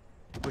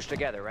 Push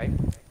together, right?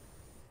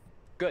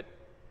 Good.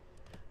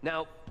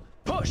 Now,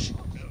 push!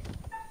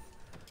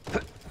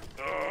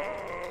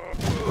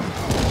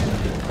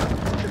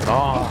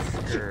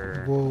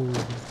 Oscar. Whoa.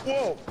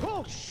 Whoa!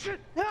 Oh shit!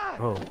 Ah!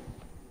 Oh.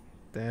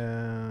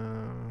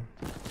 Damn.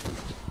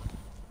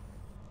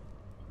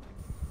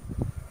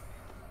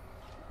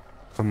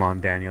 Come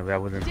on, Daniel.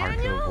 That wasn't hard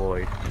to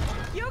avoid.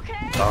 You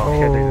okay? Oh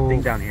shit, there's a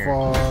thing down here.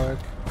 Fuck.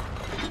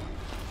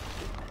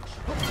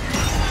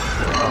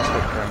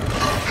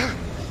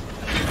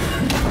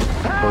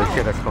 Holy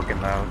shit, that's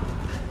fucking loud.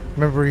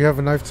 Remember, you have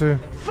a knife too.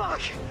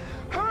 Fuck!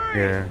 Hurry!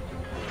 Yeah.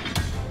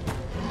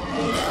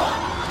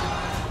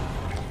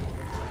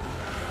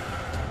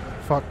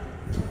 Fuck.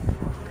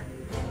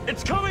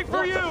 It's coming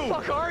for you! What the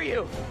fuck are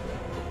you?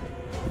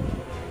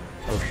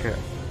 Oh shit.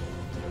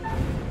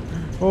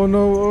 Oh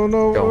no, oh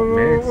no, Don't oh no,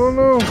 miss. oh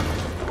no.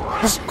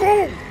 Let's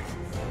go!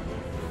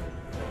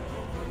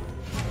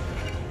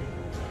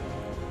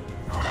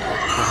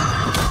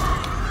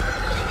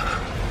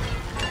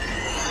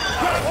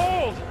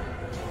 Hold!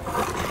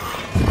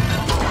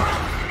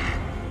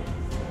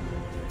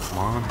 Come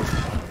on.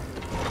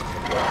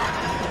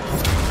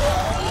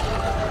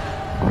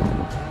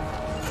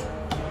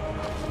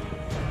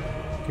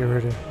 Get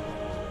ready.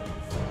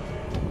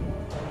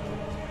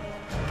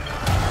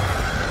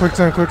 Quick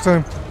time, quick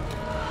time.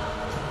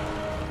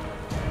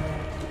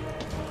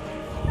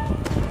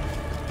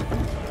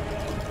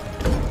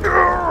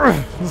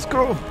 Let's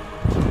go.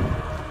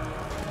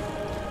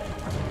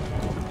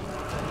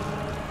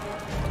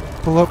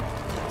 Pull up.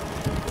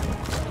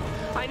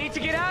 I need to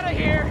get out of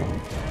here!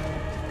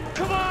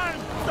 Come on!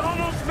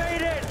 Almost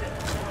made it!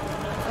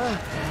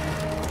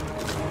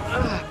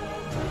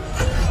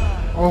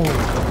 Oh.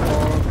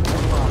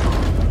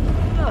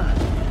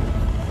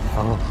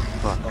 Oh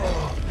fuck.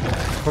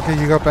 Okay,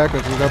 you got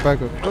backup. You got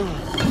backup.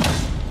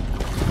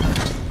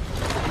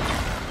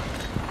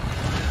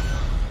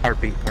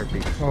 Heartbeat,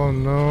 heartbeat. Oh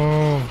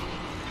no.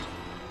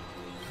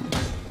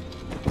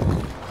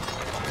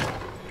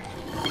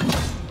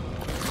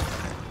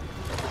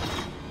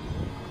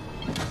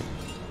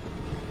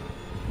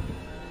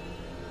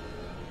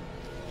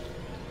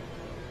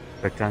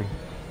 Quick time.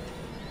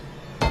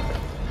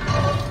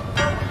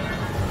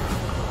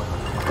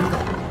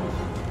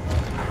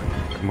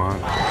 Come on.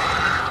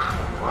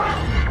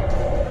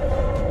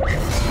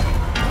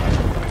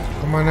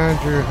 Come on,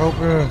 Andrew, help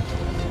her.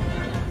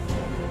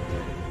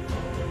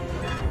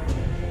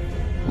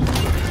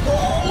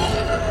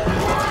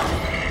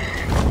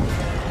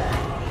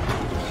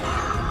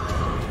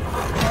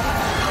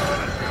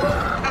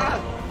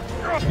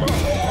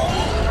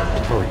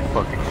 Holy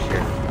fucking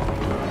shit.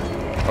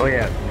 Oh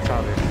yeah, we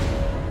saw this.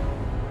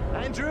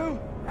 Andrew?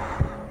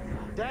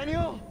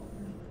 Daniel?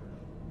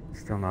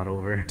 Still not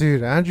over.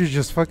 Dude, Andrew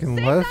just fucking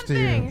left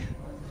you.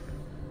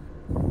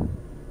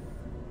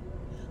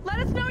 Let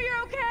us know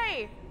you're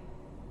okay.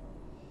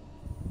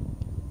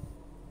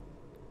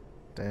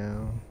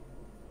 Damn.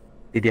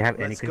 Did you have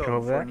any Let's control go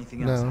over that?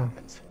 anything else No.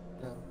 happens.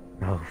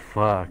 Oh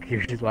fuck,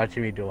 you're just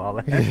watching me do all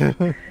that?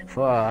 Yeah.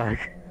 Fuck.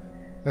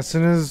 As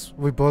soon as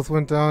we both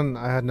went down,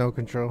 I had no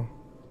control.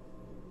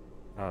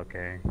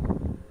 Okay.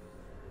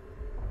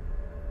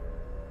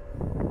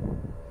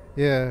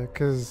 Yeah,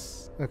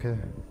 cause okay.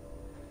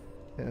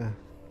 Yeah.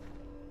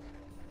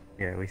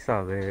 Yeah, we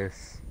saw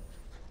this.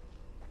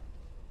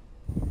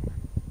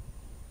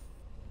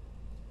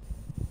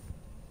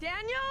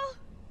 Daniel?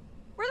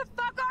 Where the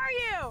fuck are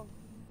you?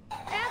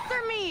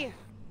 Answer me!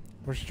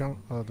 Where's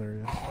John? Oh, there he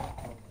is.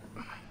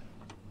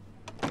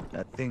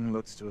 That thing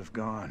looks to have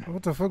gone.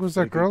 What the fuck was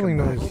We that could come growling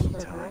back noise?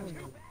 anytime.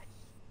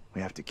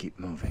 We have to keep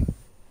moving.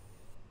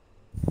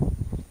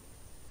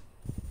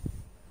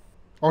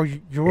 Oh,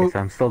 you. Yes,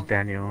 I'm still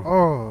Daniel.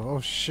 Oh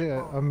shit.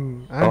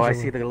 I'm Angela. Oh, I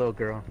see the little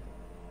girl.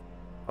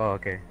 Oh,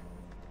 okay.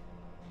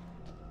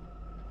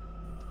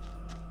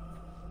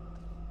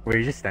 Were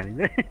you just standing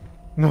there?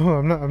 No,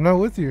 I'm not. I'm not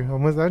with you.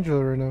 I'm with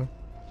Angela right now.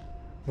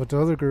 With the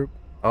other group.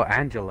 Oh,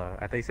 Angela.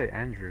 I thought you said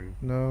Andrew.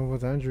 No,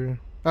 with Andrew.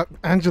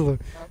 Angela.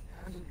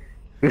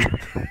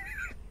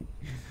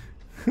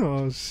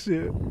 Oh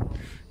shit.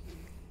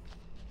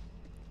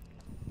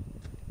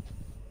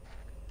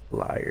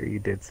 Liar, you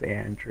did say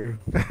Andrew.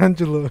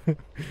 Angela.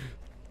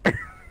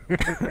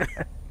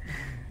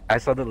 I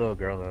saw the little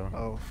girl though.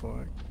 Oh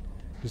fuck.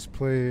 Just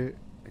play it.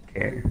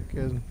 Okay.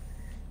 Good.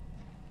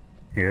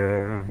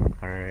 Yeah.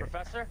 All right.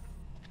 Professor?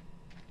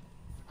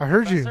 I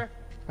heard Professor?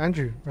 you,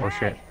 Andrew. Oh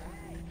shit.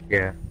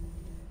 Yeah.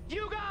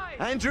 You guys!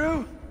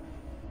 Andrew?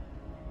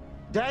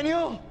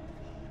 Daniel?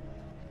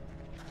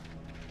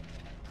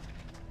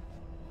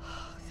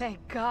 Thank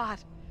God.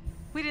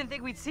 We didn't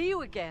think we'd see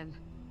you again.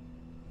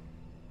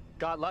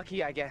 Got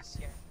lucky, I guess.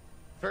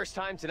 First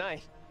time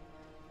tonight.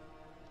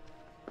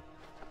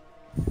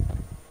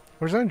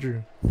 Where's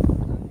Andrew?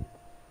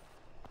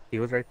 He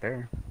was right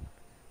there.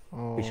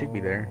 Oh. He should be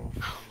there.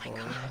 Oh my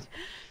god.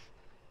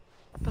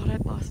 Thought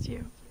I'd lost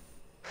you.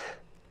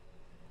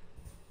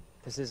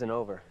 This isn't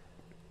over.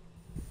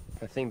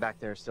 The thing back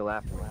there is still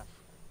after me.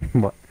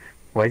 What?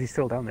 Why is he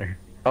still down there?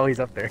 Oh, he's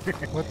up there.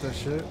 What the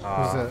shit? Who's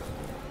that?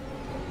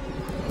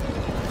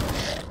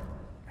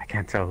 I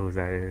can't tell who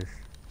that is.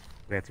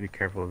 We have to be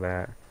careful of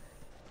that.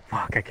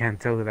 Fuck, I can't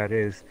tell who that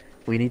is.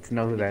 We need to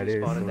know who that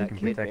is so we can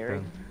protect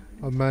them.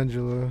 I'm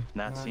Angela.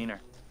 Not seen her.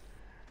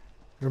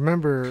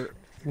 Remember,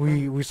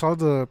 we saw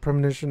the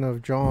premonition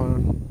of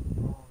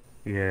John.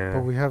 Yeah.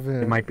 But we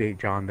haven't. It might be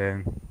John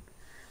then.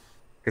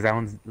 Because that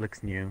one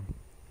looks new.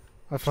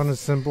 I found a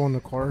symbol in the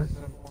car.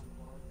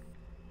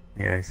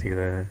 Yeah, I see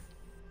that.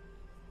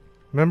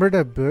 Remember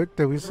that book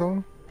that we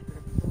saw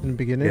in the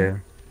beginning? Yeah.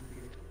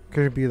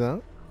 Could it be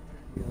that?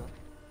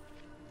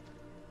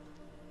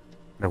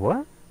 The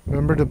what?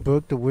 Remember the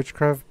book, the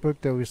witchcraft book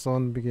that we saw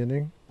in the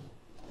beginning?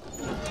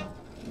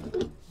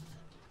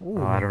 Ooh.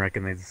 Oh, I don't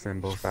recognize the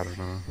symbols. I don't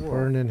know.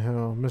 Burn in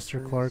hell.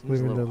 Mr. Clark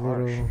leaving the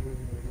little.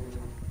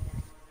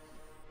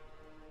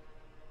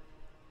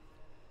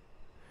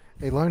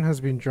 A line has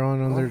been drawn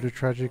under the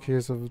tragic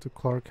case of the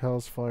Clark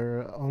House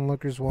fire.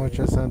 Onlookers watch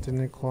as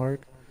Anthony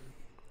Clark,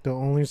 the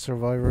only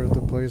survivor of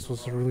the place,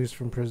 was released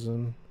from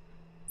prison.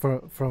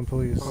 From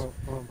police.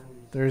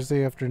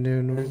 Thursday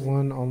afternoon,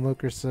 one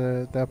onlooker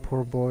said, "That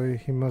poor boy,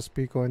 he must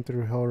be going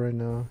through hell right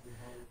now."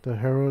 The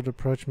herald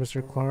approached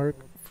Mr. Clark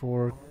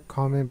for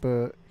comment,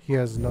 but he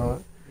has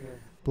not.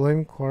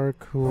 Blamed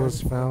Clark, who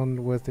was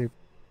found with a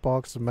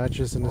box of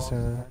matches in his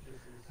hand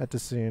at the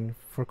scene,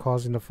 for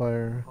causing the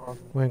fire.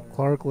 When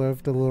Clark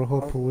left the Little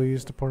Hope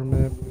Police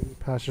Department,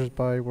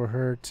 passers-by were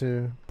heard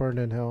to burn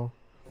in hell.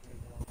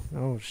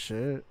 Oh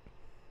shit.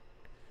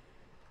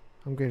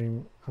 I'm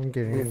getting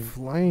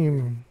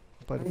flamed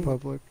by the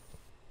public.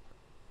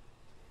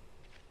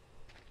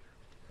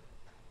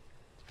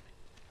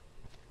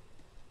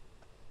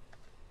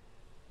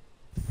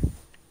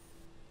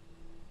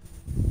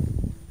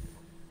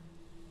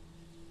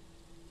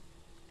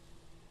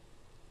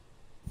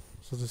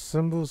 So the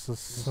symbol's the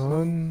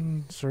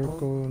sun,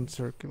 circle, and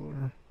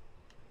circular.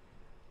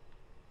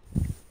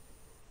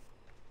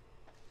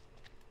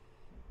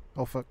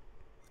 Oh fuck.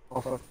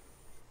 Oh fuck.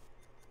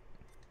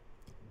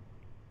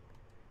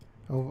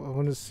 Oh, I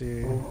want to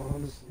see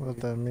what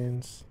that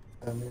means.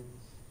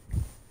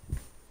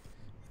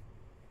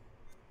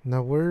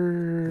 Now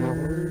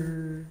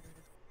where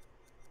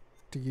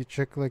do you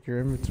check like your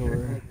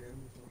inventory?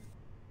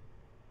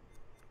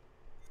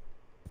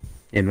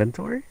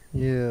 Inventory?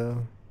 Yeah.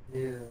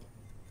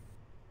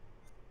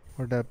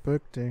 Or that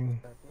book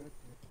thing.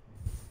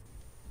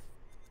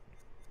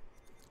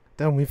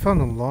 Damn, we found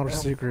a lot of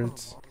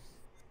secrets.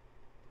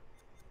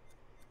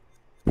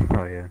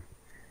 Oh yeah.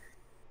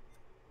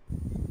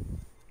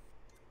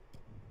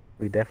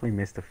 We definitely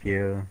missed a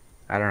few.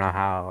 I don't know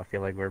how. I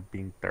feel like we're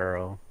being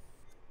thorough.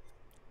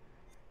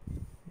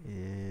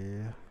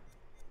 Yeah.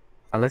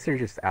 Unless they're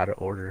just out of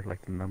order,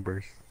 like the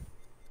numbers.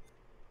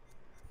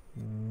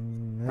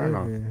 Maybe. I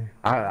don't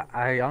know.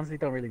 I honestly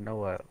don't really know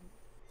what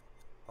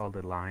all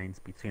the lines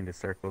between the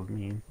circles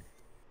mean.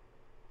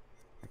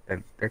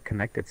 Like they're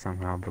connected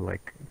somehow, but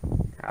like,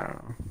 I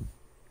don't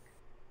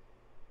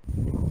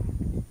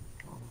know.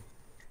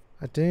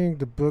 I think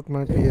the book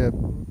might be at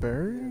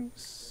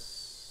Bearings.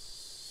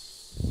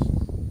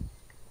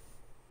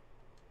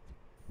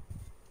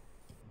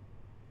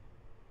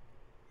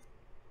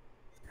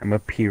 I'm gonna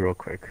pee real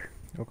quick.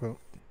 Okay.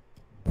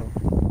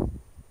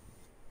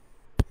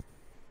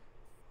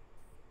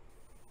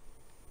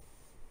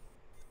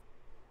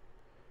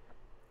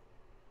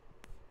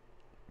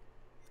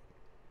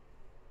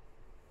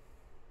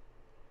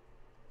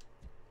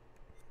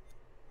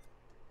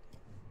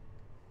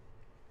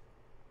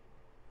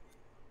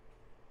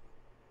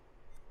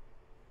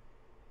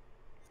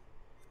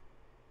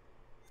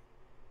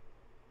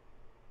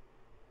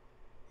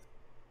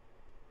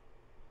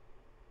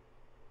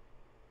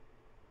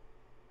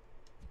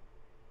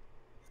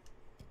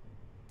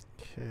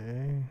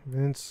 Okay,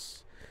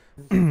 Vince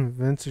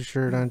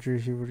assured Andrew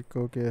he would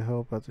go get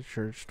help at the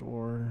church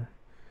door.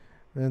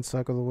 Vince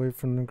cycled away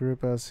from the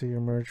group as he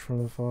emerged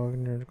from the fog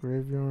near the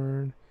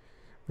graveyard.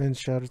 Vince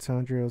shouted to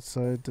Andrew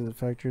outside the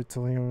factory,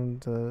 telling him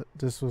that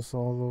this will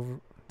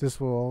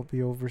all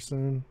be over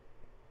soon.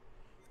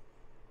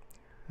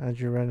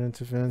 Andrew ran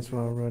into Vince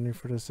while running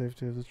for the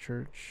safety of the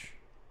church.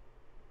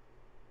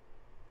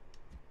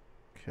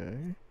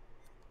 Okay.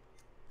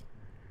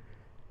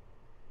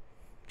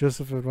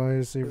 Joseph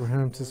advised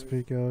Abraham to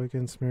speak out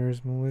against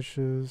Mary's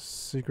militias.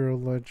 Segura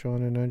led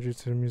John and Andrew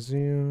to the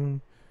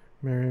museum.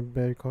 Mary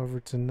begged Carver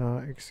to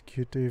not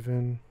execute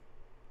David.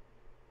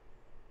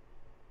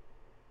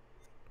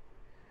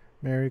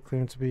 Mary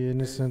claimed to be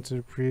innocent to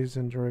the priest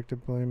and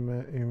directed blame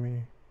at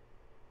Amy.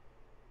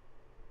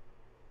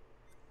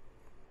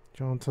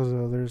 John tells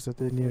the others that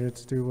they needed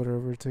to do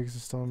whatever it takes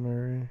to stop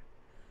Mary.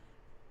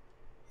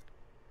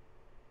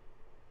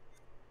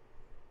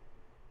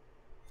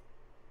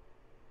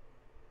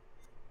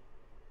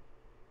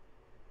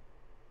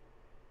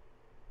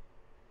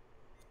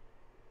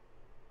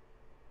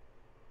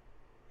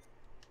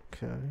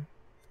 Okay.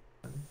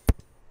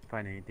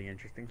 Find anything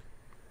interesting?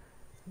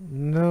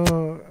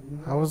 No,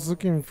 I was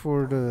looking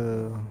for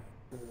the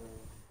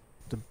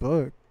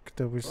book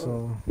that we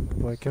saw,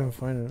 but I can't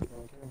find it.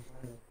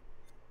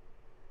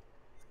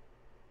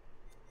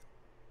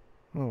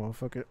 Oh well,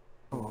 fuck it.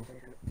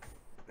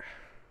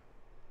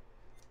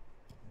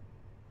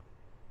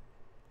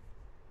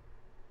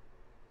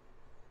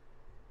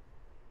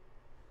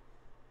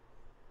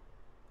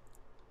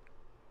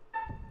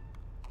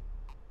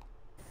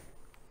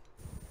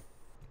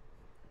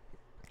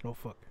 Oh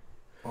fuck.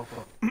 Oh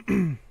fuck.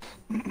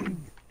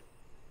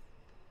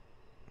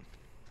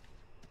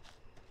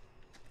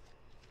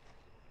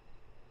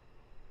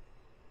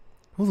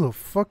 Who the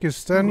fuck is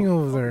standing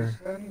over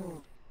there?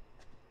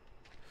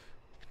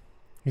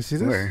 You see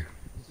this? Where?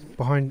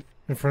 Behind,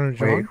 in front of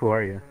John? Wait, who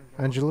are you?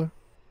 Angela.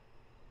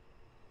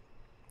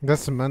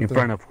 That's Samantha. In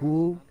front of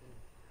who?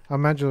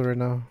 I'm Angela right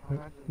now.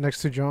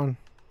 Next to John.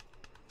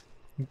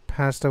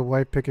 Past a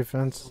white picket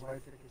fence.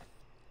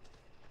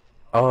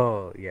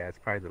 Oh, yeah, it's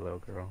probably the little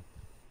girl.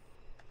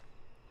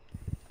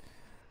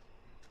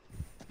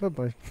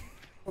 Bye-bye.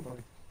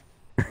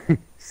 Bye-bye.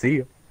 See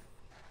you.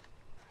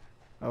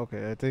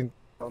 Okay, I think...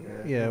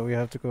 Yeah, we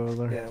have to go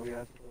over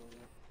there.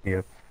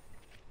 Yep.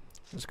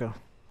 Let's go.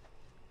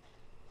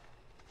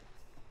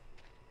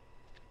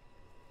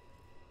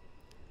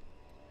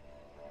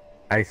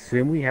 I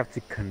assume we have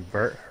to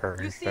convert her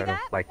instead of,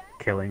 like,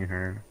 killing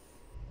her.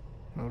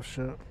 Oh,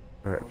 shit.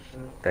 But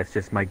that's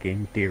just my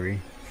game theory.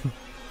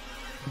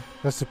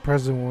 That's the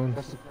present one.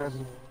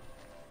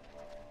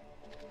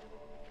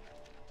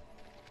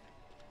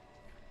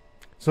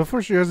 So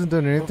far, she hasn't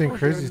done anything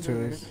crazy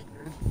to us.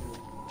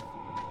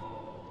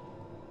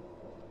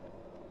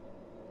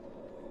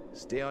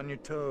 Stay on your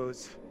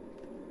toes.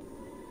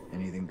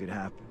 Anything could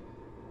happen.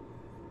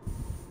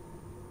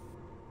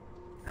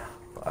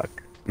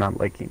 Fuck. Not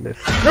liking this.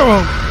 Come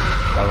on!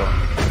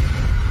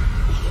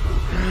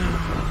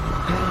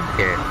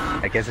 Okay,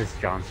 I guess it's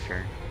John's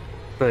turn.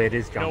 So it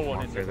is John's no one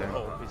monster in the then.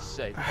 hope is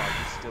safe while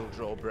you still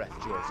draw breath,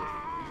 Joseph.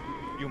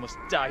 You must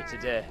die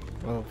today.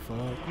 Oh,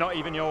 fuck. Not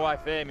even your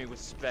wife Amy was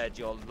spared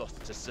your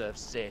lust to serve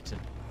Satan.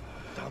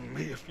 Damn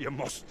me if you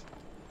must.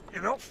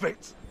 You're not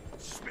fit.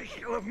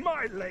 Speaking of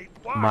my late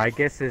wife. My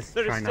guess is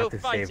there try is not still to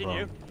fight save in you.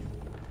 him.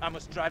 I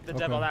must drive the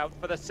devil out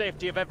for the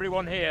safety of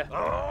everyone here.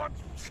 Oh,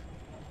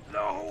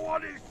 no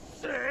one is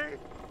safe.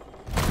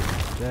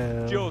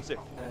 Damn. Joseph,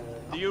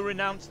 do you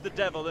renounce the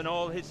devil and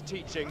all his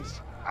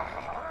teachings?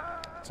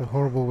 It's a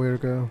horrible way to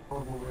go.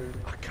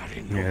 I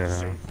carry no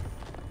sin.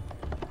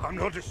 I'm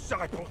no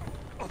disciple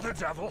of the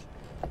devil.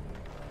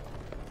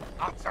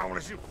 Our town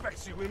is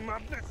infected with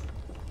madness.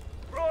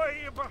 Right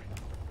here by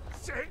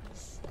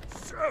saints,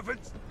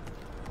 servants.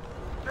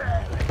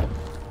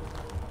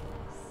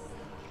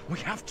 We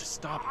have to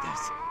stop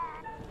this.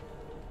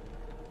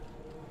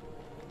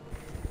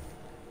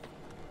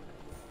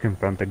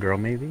 Confront the girl,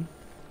 maybe?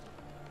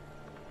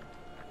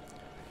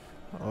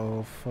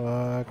 Oh,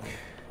 fuck.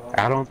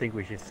 I don't think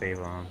we should save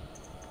him.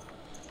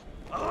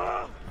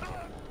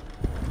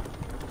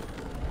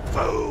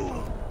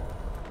 Fool!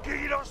 Can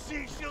you not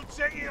see she'll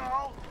take it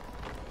all?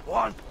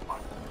 One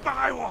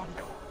by one.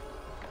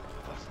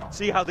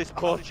 See how this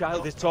poor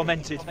child is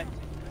tormented.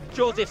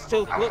 Joseph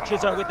still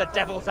clutches her with the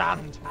devil's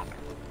hand.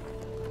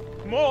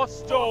 More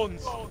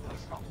stones!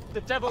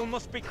 The devil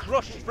must be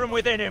crushed from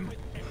within him.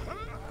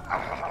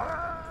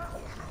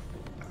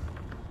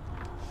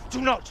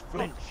 Do not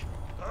flinch.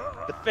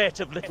 The fate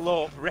of little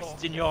Orp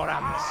rests in your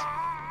hands.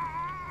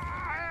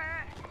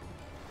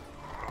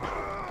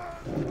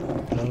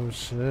 Oh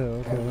shit,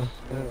 okay.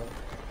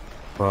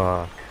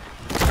 Fuck.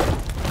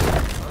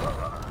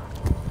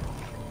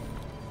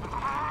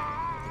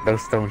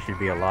 Those stones should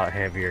be a lot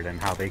heavier than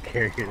how they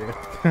carried it.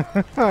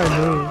 I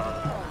know.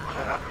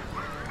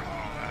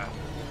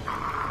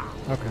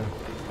 Okay.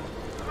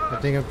 I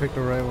think I picked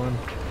the right one.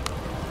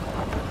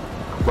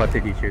 What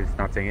did you choose?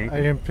 Not saying anything?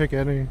 I didn't pick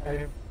any.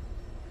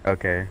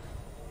 Okay.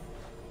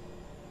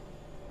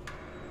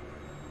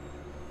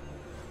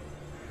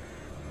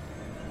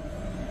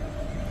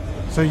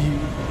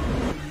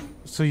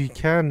 So you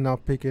can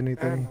not pick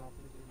anything.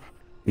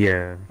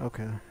 Yeah.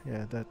 Okay.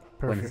 Yeah, that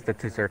When it's perfect. the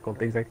two circle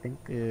things, I think.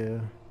 Yeah.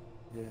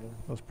 Yeah.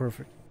 That's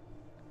perfect.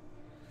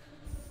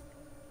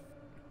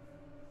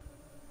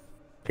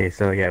 Okay,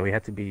 so yeah, we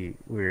have to be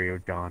weary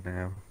of John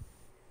now.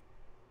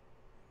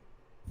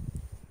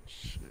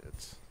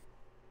 Shit.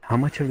 How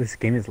much of this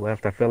game is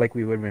left? I feel like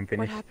we would have been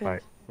finished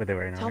happened? with it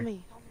right now. Tell right?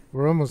 me.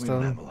 We're almost We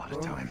don't done. have a lot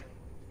of time.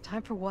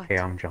 Time for what? Hey,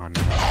 I'm John.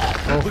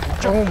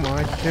 Oh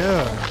my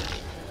god.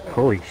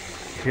 Holy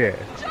shit.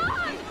 John!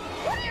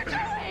 What are you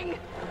doing?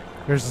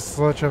 There's a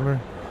sledgehammer.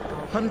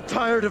 I'm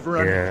tired of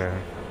running. Yeah.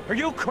 Are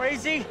you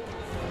crazy?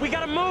 We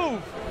gotta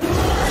move!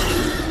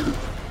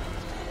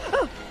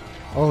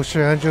 Oh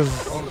shit,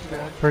 Angel's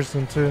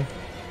person too.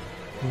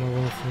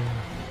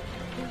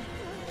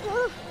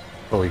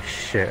 Holy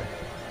shit.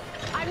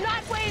 I'm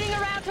not waiting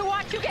around to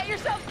watch you get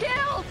yourself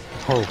killed!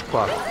 Oh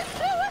fuck. This is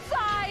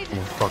suicide! I'm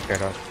gonna fuck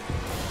that up.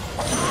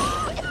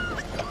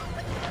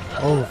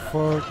 Oh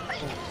fuck.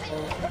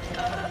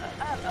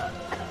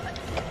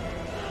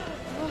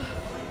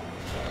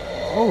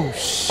 Oh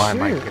shit. Why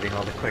am I getting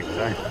all the quick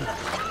time?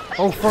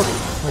 Oh fuck.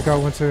 I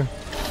got one too.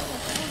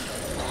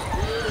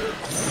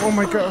 Oh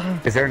my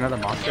god. Is there another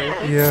monster?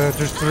 Yeah,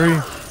 there's 3.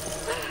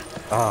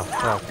 Oh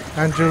fuck.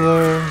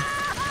 Angela.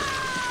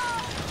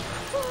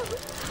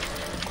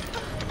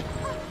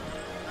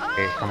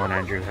 Okay, come on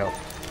Andrew, help.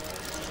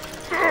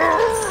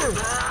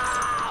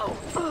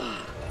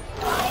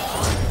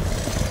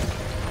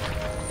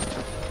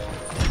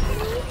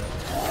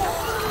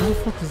 Who the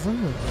fuck is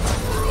that?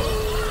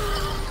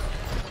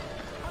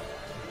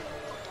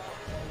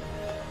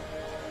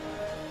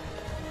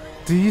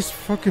 These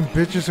fucking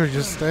bitches are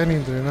just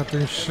standing there, not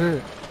doing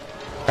shit.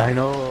 I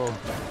know.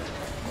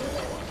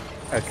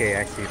 Okay,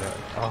 I see that.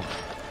 Oh,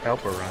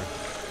 help or run.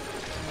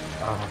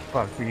 Oh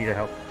fuck, we need to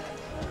help.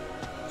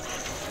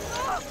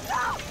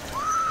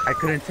 I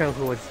couldn't tell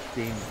who was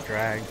being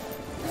dragged.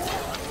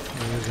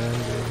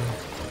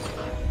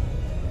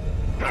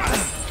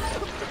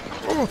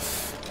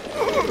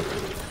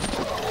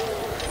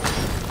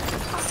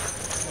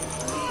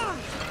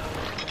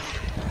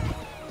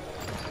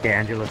 Okay,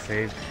 Angela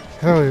saved.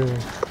 Hell yeah.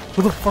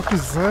 Who the fuck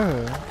is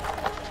that?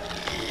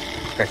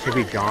 That should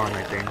be John,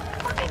 I think.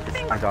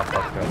 I got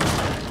fucked up.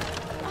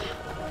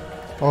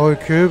 Oh, it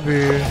could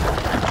be.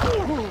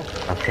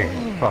 Okay,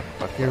 fuck.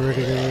 Get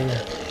ready, get ready.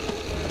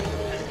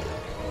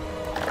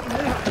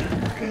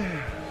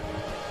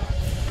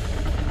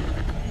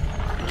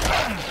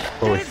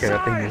 Holy shit,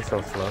 that thing moves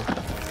so slow.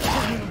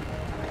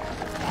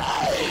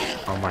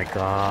 Oh my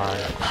god.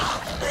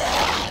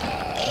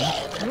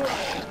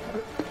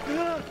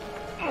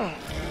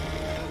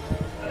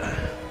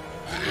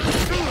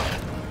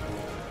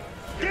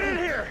 Get in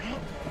here!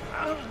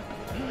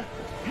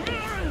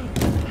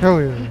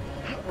 Hell yeah.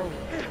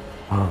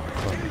 Oh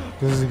fuck.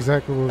 This is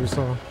exactly what we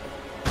saw.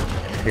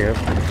 Yep.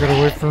 Get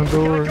away from the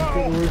door.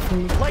 Get away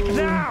from the door. Like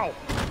now!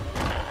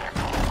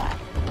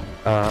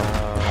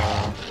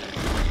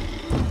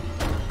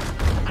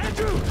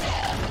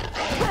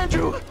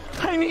 Andrew!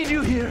 I need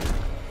you here!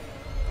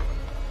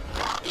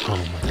 Oh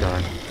my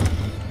god.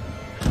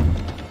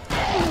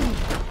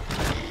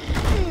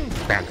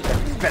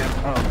 Spam.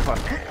 Oh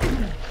fuck.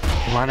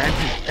 Come on,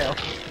 Andrew, help.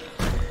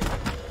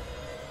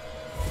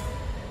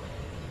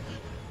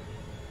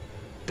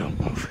 Don't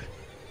move.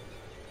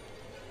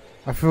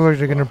 I feel like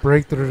they're gonna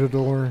break through the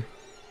door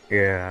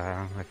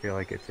Yeah, I feel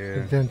like it too.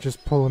 and then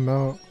just pull him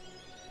out.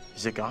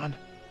 Is it gone?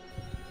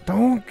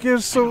 Don't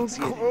get so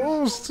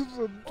close to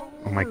the door.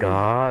 Oh my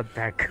god,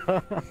 back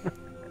up.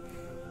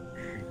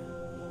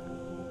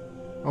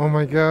 Oh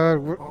my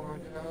god.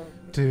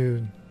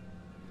 Dude.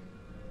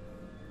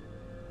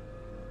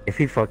 If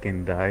he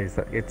fucking dies,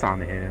 it's on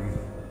him.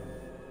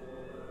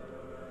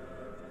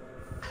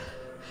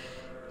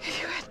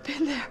 If you had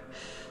been there.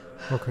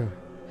 Okay.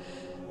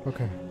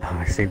 Okay. Oh,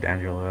 I saved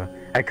Angela.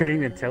 I couldn't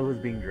even tell who was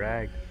being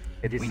dragged.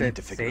 It just We said need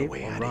to figure a save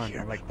way or out of run.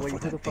 here I'm like, before wait, who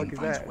the that thing fuck is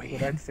finds that? way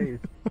What I'd save?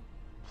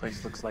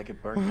 Place looks like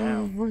it burnt Oh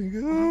down. my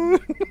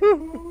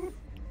god.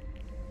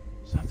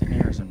 Something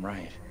here isn't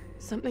right.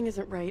 Something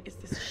isn't right is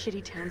this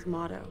shitty town's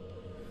motto.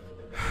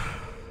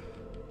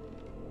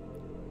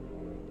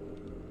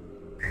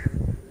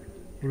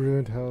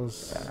 Ruined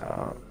house.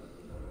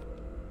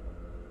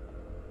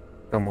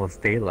 It's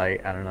almost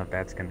daylight. I don't know if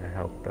that's gonna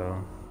help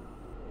though.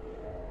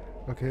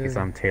 Okay. Because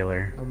I'm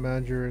Taylor. I'm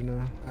Andrew right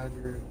now.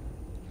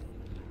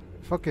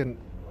 Fucking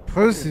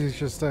pussy's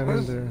just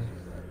standing there.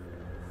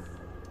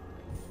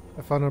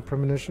 I found a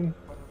premonition.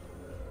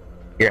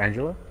 You're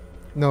Angela?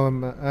 No,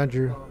 I'm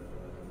Andrew.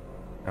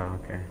 Oh,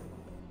 okay.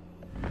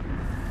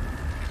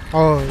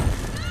 Oh,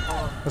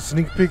 a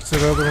sneak peek to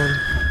the other one.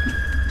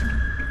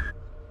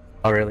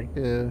 Oh, really?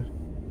 Yeah.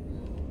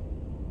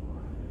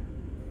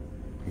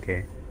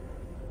 Okay.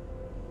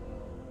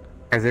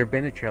 Has there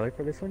been a trailer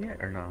for this one yet,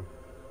 or no?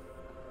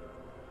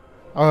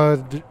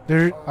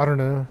 There. I don't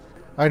know.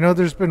 I know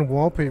there's been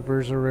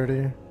wallpapers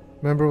already.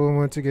 Remember when we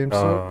went to GameStop?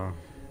 Oh.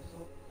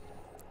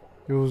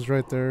 It was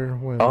right there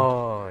when.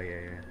 Oh,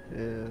 yeah.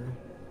 Yeah.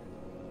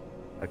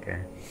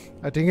 Okay.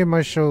 I think it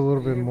might show a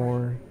little bit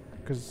more,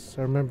 because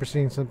I remember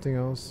seeing something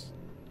else.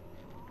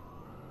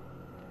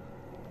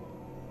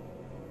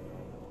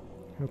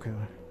 Okay.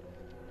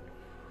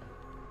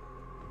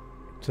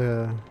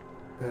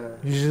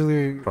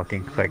 Usually.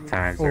 Fucking click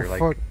times Oh, are like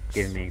fuck.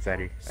 giving me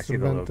anxiety. I see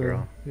the little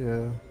Samantha.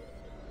 girl.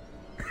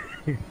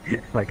 Yeah.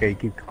 Like how you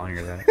keep calling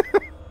her that.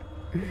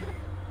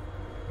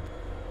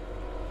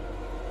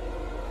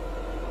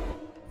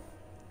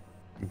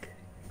 Okay.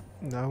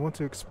 No, I want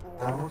to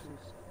explore.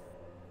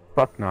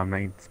 Fuck no, I'm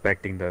not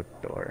inspecting the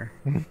door.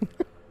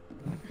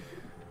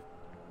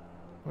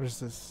 What is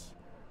this?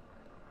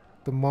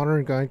 The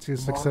Modern Guide to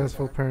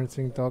Successful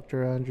Parenting,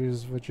 Dr.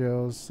 Andrews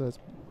Vigil says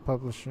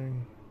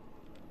publishing.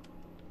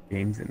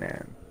 Games in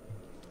that.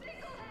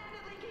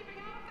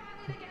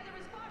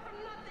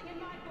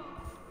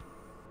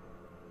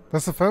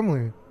 That's the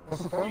family.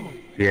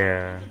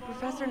 Yeah.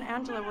 Professor and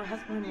Angela were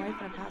husband and wife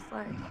in a past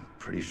life. I'm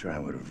pretty sure I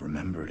would have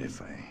remembered if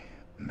I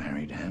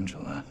married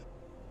Angela.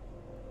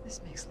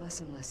 This makes less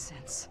and less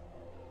sense.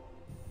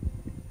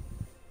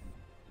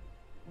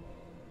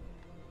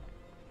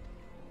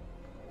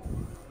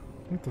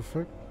 What the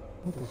fuck?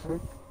 What the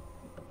fuck?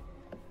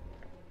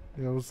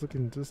 Yeah, I was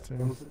looking at this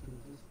thing.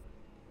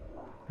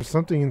 There's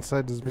something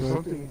inside this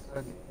book.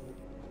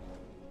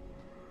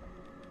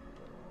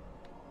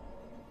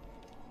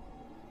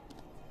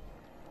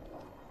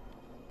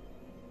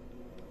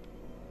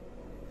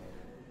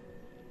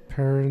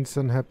 Parents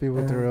unhappy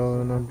with their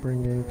own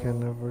upbringing can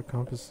never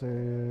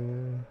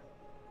compensate.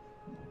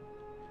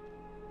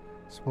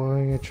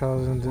 Spoiling a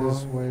child in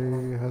this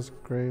way has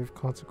grave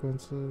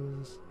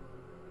consequences.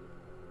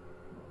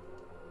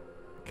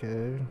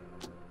 Okay.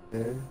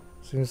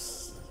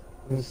 Seems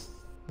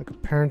like a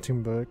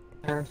parenting book.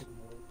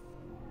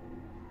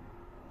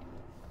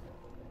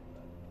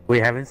 We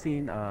haven't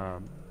seen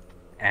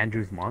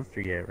Andrew's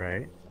monster yet,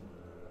 right?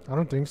 I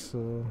don't think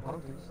so.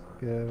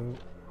 Yeah,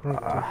 I don't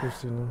think we've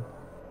seen him.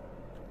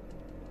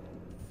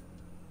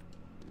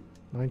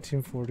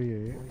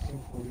 1948.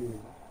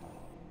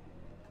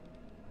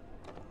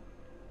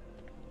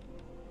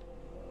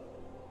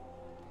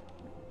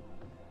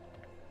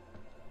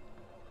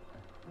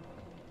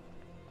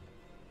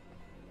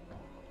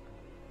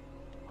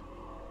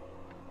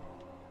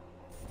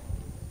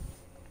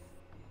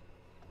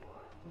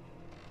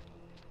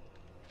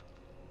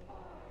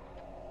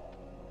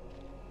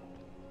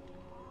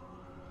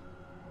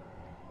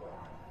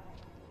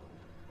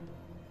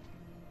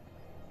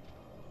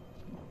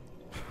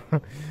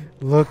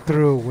 Look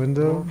through a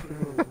window?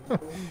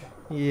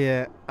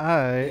 Yeah,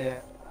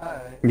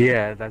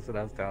 Yeah, that's what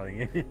I was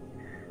telling you.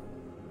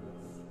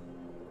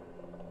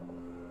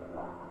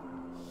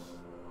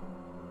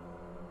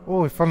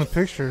 Oh, I found a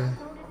picture.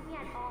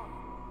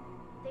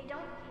 They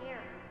don't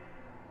care.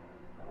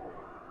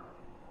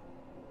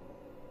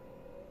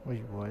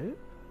 Wait, what?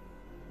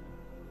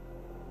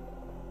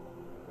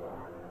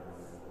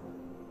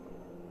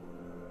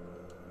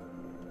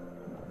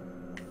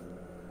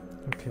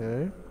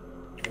 Okay.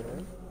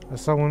 I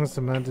saw one of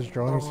Samantha's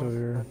drawings over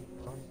here.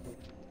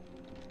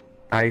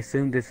 I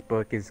assume this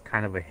book is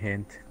kind of a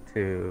hint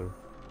to,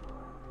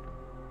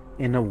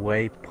 in a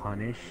way,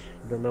 punish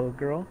the little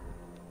girl.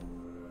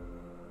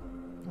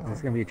 Is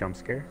this gonna be a jump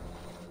scare?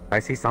 I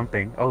see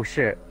something. Oh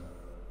shit.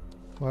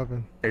 What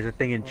happened? There's a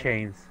thing in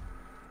chains.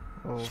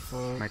 Oh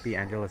fuck. Might be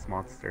Angela's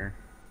monster.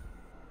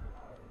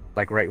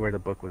 Like right where the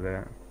book was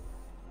at.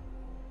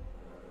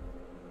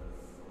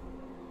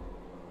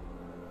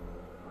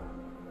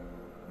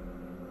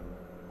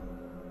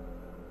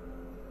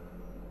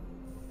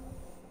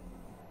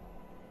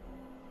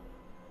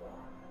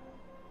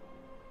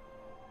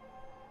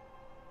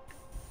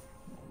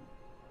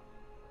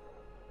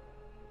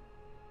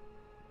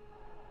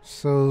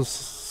 So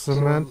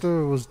Samantha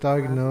was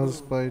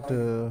diagnosed by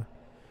the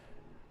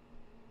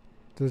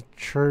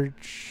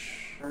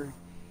church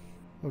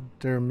of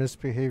their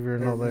misbehavior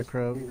and all that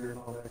crap.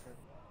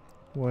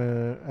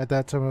 When at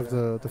that time of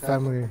the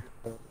family,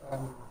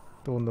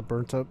 the one that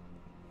burnt up.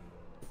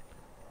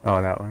 Oh,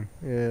 that one.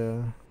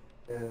 Yeah.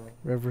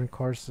 Reverend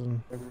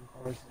Carson.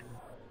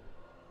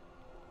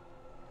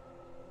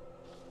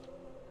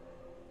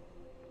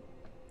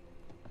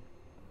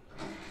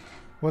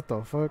 What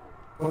the fuck?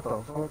 What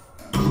the fuck?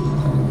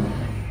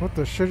 What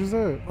the shit is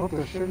that? What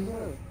the shit is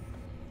that?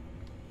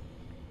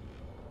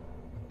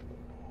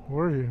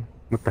 Where are you?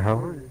 What the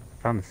hell?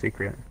 Found the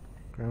secret.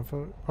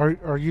 Grandfather?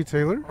 Are you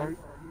Taylor?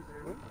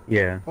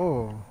 Yeah.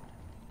 Oh.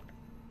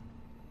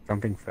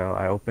 Something fell.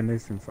 I opened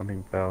this and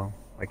something fell.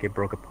 Like it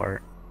broke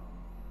apart.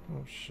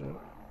 Oh shit.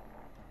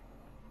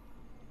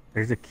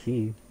 There's a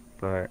key,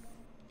 but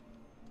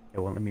it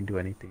won't let me do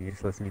anything. It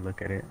just lets me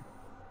look at it.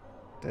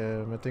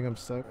 Damn, I think I'm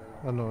stuck.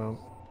 Oh no,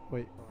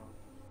 wait.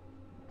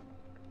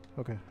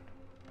 Okay.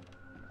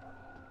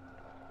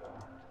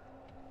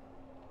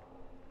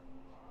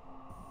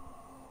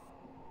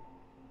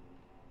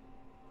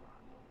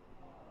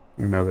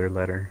 Another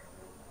letter.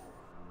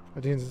 I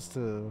think it's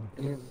the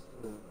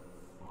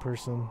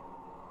person.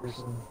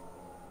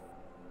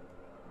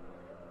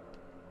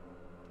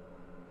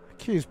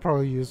 Key is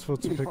probably useful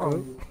to pick up.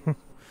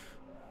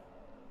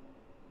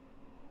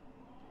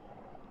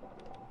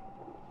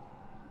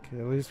 Okay,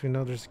 at least we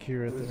know there's a key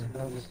right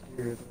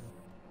there.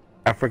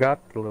 I forgot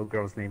the little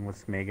girl's name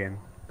was Megan,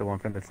 the one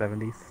from the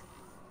 70s.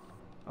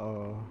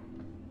 Oh.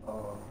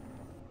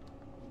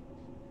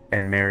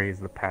 And Mary is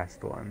the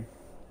past one.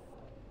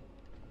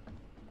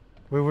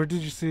 Wait, where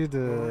did you see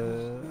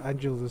the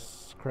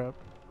Angelus crap?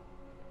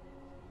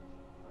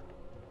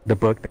 The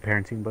book, the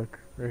parenting book.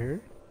 Right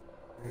here?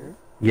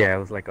 Yeah, it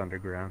was like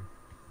underground.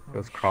 It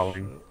was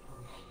crawling.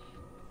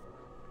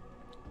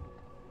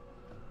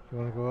 You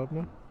wanna go up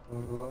now?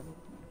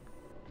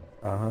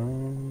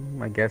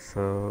 I guess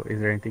so. Is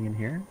there anything in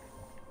here?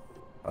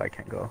 Oh, I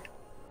can't go.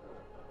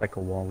 Like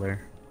a wall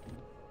there.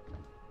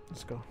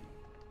 Let's go.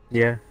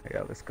 Yeah,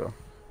 let's go.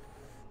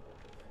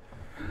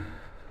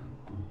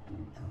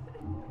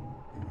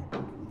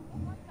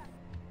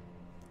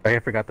 Oh, yeah, I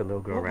forgot the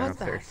little girl What ran was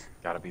that? upstairs.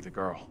 Gotta be the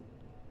girl.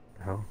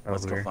 The hell? That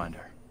Let's was go weird. find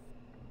her.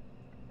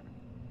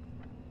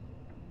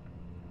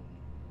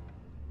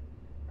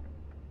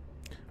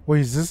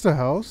 Wait, is this the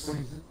house?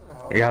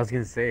 Yeah, I was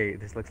gonna say,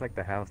 this looks like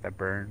the house that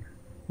burned.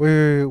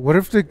 Wait, what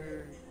if the...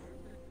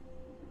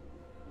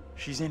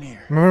 She's in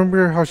here.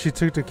 Remember how she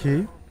took the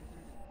key?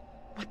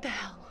 What the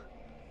hell?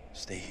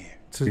 Stay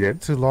here.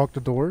 To lock the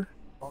door?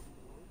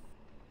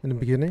 In the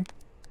beginning?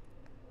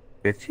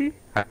 Did she?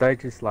 I thought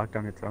it just locked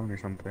on its own or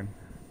something.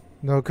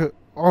 No,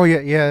 oh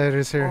yeah, it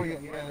is here.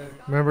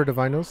 Remember the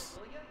vinyls?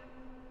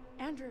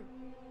 Andrew.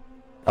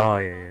 Oh,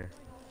 yeah.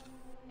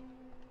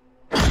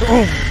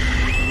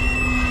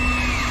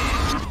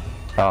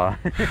 Oh,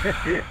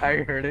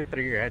 I heard it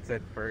through your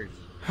headset first.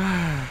 He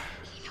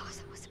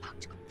knows I was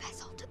about to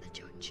confess all to the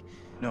judge.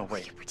 No,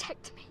 wait. You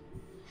protect me.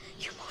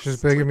 You must.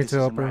 She's begging me This to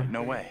help isn't her. right.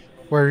 No way.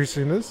 Where are you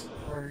seeing this?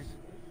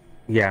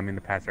 Yeah, I'm in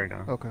the past right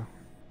now. Okay.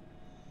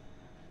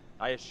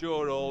 I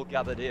assure all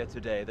gathered here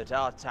today that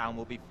our town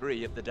will be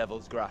free of the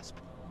devil's grasp.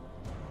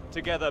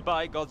 Together,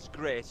 by God's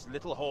grace,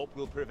 little hope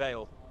will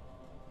prevail.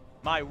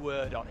 My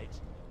word on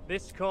it.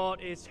 This court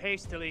is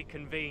hastily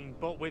convened,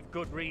 but with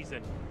good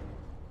reason.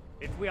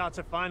 If we are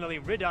to finally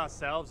rid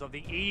ourselves of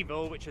the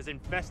evil which has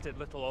infested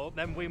Little Hope,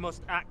 then we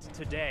must act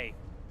today.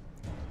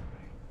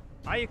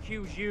 I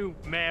accuse you,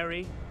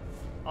 Mary,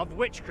 of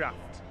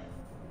witchcraft.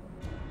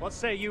 What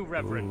say you,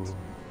 Reverend? Ooh.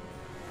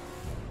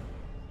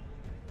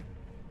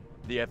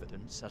 The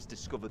evidence, as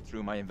discovered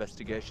through my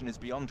investigation, is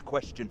beyond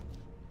question.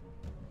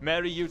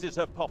 Mary uses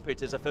her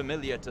puppet as a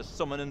familiar to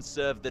summon and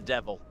serve the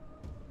devil.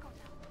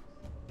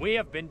 We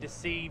have been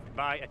deceived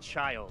by a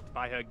child,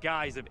 by her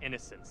guise of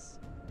innocence.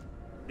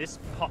 This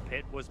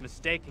puppet was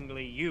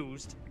mistakenly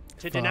used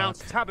to denounce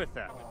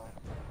Tabitha,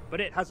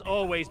 but it has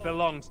always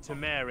belonged to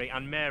Mary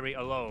and Mary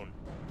alone.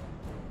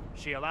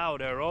 She allowed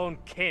her own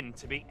kin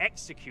to be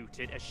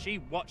executed as she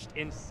watched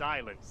in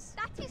silence.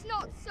 That is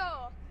not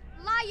so.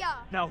 Liar!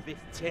 Now this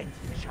tainted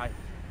child,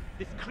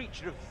 this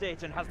creature of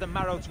Satan, has the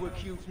marrow to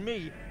accuse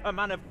me, a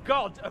man of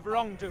God, of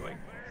wrongdoing.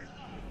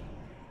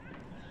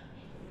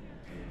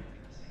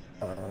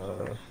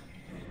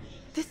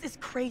 This is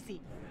crazy.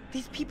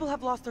 These people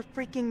have lost their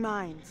freaking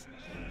minds.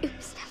 It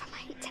was never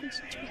my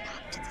intention to bring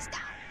harm to this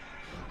town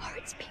or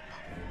its people.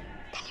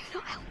 Can you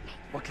not help me?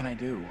 What can I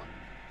do?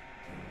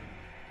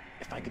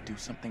 If I could do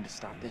something to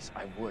stop this,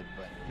 I would,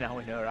 but... Now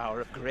in her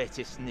hour of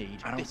greatest need,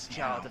 I don't this see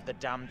child how. of the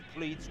damned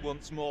pleads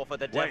once more for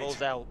the Wait. devil's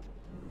help.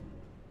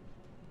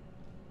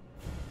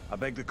 I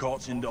beg the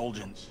court's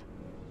indulgence.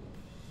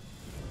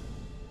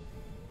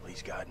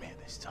 Please guide me at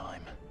this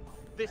time.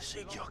 I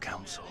seek your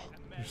counsel.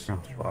 Oh,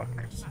 fuck.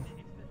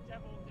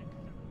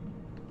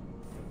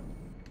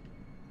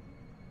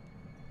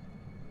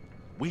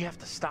 We have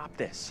to stop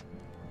this.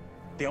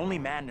 The only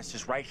madness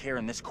is right here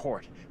in this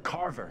court.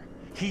 Carver,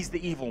 he's the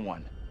evil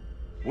one.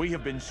 We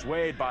have been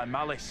swayed by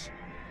malice.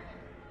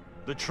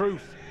 The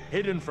truth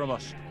hidden from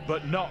us,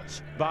 but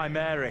not by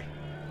Mary.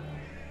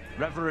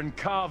 Reverend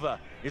Carver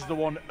is the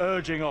one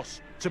urging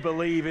us to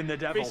believe in the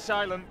devil. Be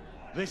silent.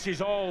 This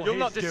is all You'll his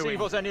not deceive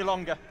doing. us any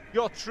longer.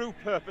 Your true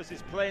purpose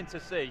is plain to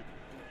see.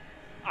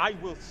 I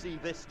will see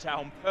this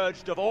town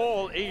purged of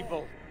all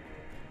evil.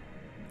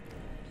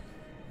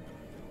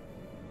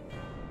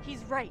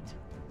 He's right.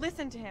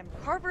 Listen to him.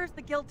 Carver is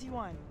the guilty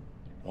one.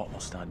 What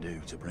must I do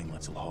to bring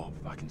little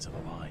hope back into the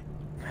light?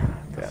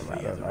 Damn,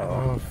 I don't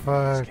know. Oh,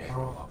 fuck.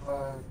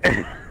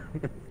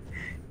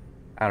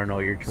 I don't know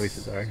what your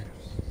choices are.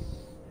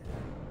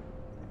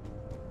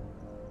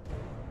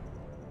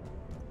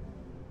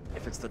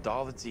 If it's the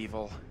doll that's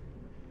evil,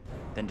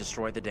 then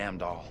destroy the damn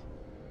doll.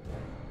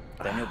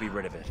 Then you'll be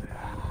rid of it.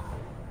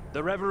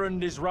 The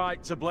Reverend is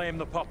right to blame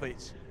the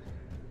puppet.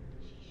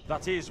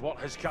 That is what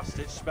has cast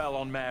its spell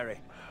on Mary.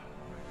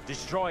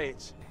 Destroy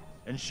it,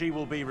 and she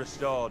will be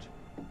restored,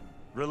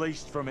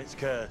 released from its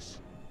curse.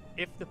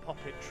 If the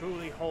puppet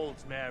truly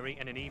holds Mary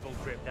in an evil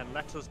grip, then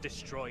let us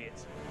destroy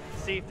it.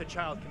 See if the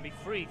child can be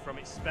free from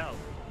its spell.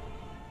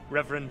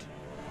 Reverend,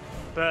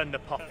 burn the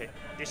puppet.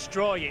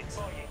 Destroy it.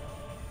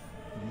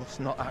 You must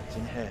not act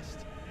in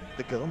haste.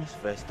 The girl must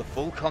face the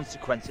full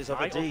consequences of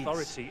her My deeds.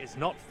 authority is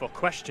not for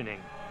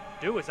questioning.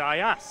 Do as I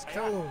ask.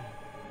 Tell him.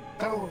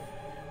 Tell him.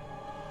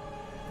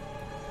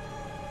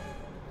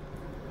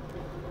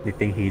 You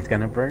think he's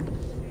gonna burn?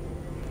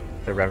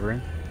 The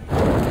Reverend?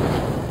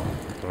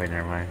 Wait,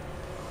 never mind.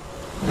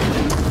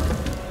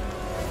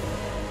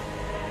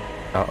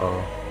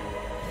 Uh-oh.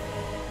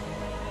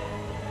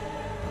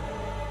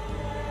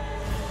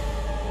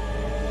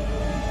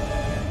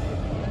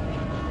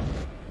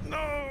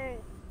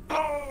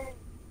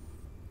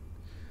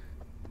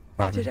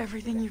 You did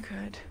everything you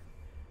could.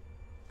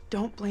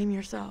 Don't blame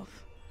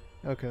yourself.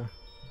 Okay.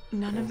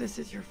 None of this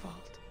is your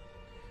fault.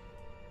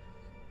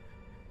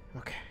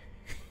 Okay.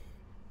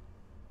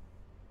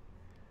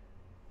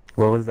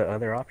 What was the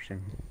other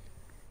option?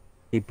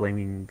 Keep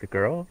blaming the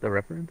girl, the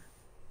Reverend?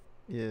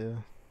 Yeah.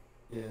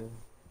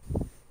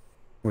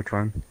 Which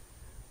one?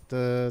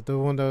 The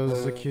one that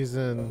was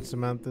accusing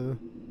Samantha.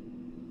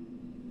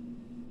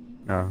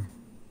 Oh.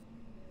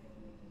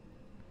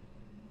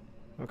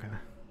 Okay.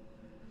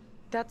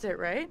 That's it,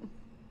 right?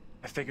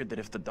 I figured that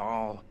if the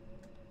doll...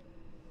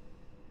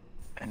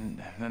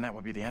 And then that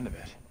would be the end of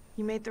it.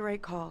 You made the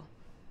right call.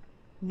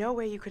 No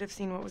way you could have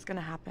seen what was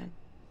gonna happen.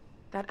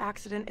 That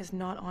accident is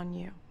not on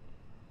you.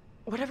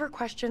 Whatever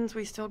questions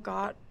we still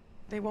got,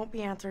 they won't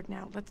be answered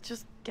now. Let's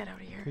just get out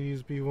of here.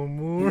 Please be one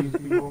more.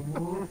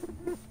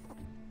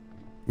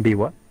 Be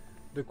what?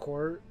 The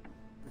court.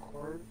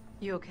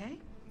 You okay?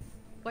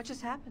 What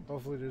just happened?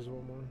 Hopefully there's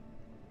one more.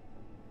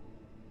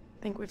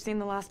 Think we've seen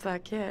the last of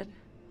that kid.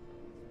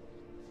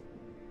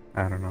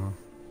 I don't know.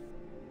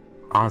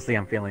 Honestly,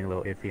 I'm feeling a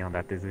little iffy on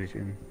that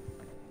decision.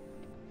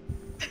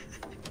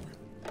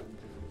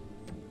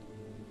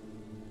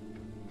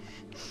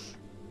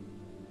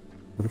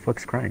 Who the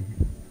fuck's crying?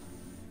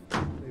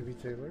 Maybe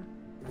Taylor.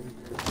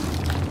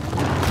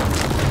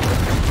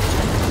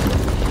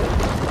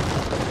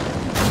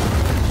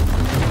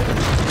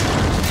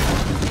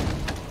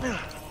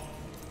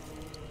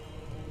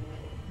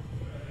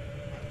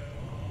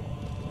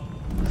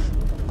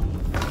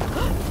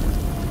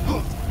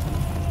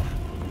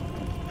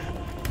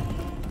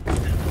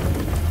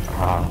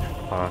 Oh,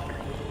 fuck.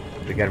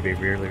 We gotta be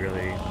really,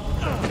 really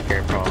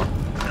careful.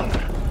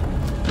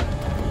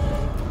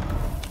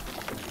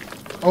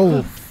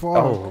 Oh, fuck.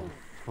 Oh,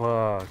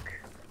 fuck.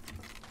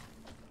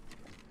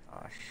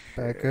 Oh, shit.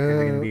 Back Is it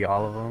gonna up. be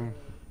all of them?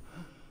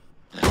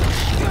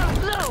 John,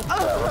 no!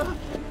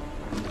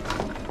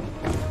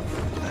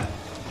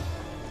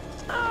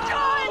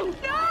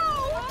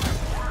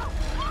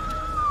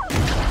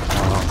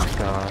 Oh my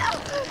god.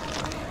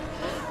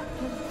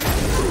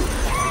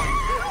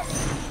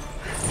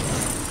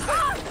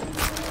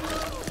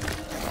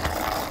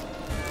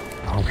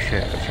 Oh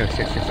shit.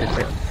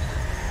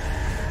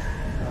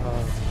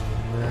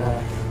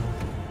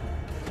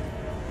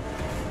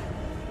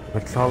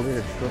 What's all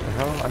this? What the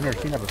hell? I've never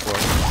seen that before.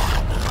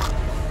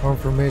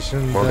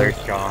 Confirmation. Well, that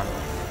there's John.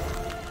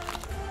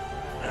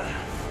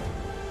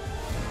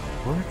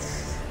 What?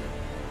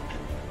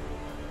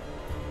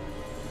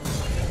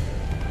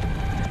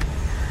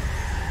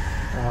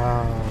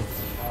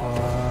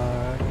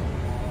 fuck.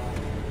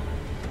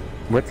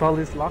 What's all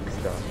this lock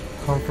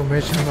stuff?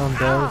 Confirmation on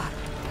death.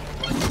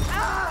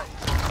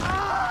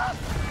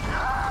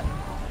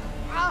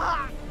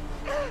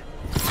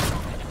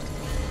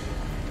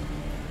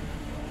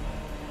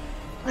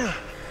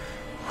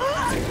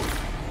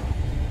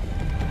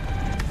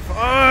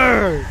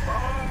 Fuck!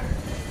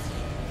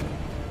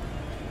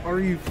 Are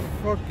you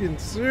fucking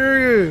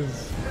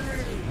serious?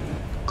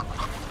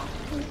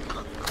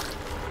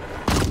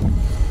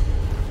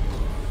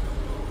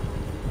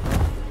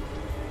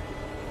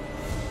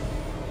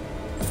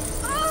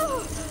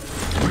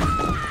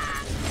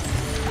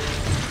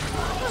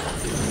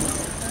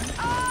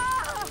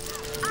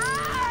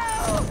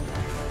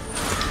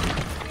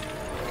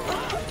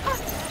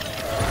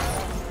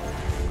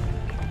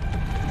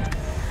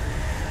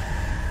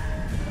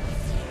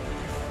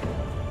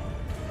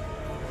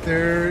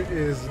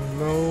 is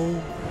no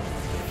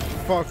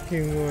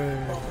fucking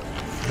way.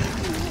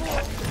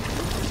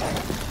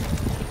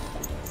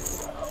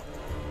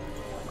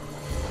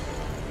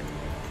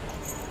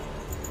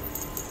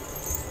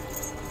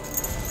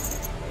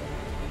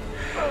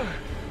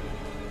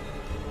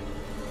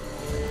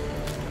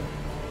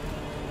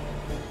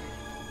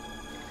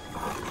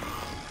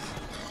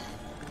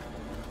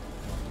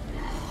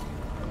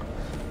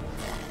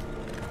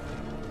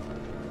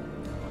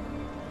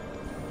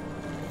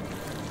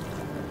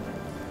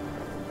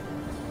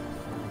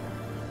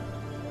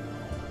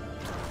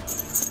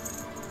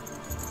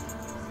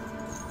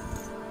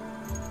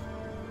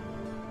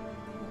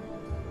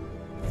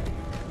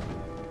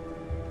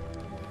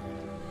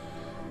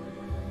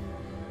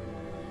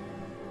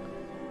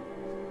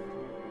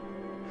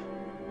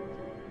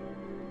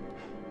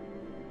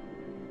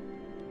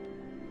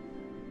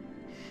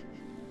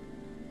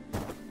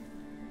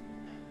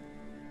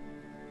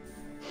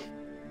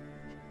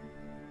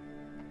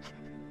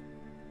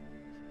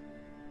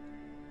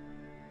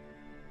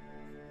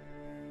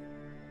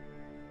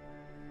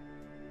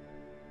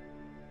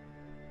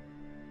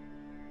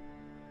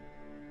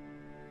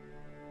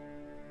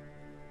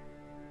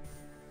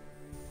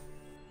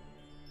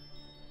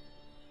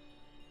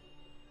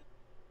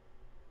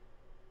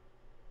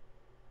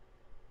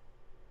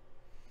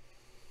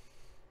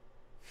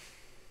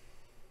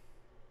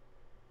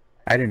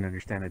 I didn't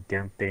understand a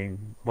damn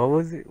thing. What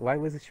was it? Why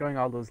was it showing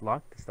all those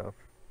locked stuff?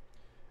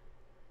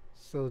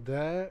 So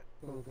that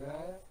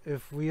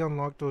if we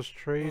unlock those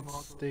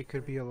traits, they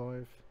could be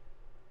alive.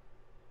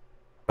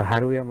 But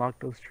how do we unlock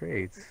those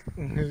trades?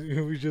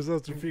 We just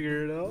have to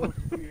figure it out.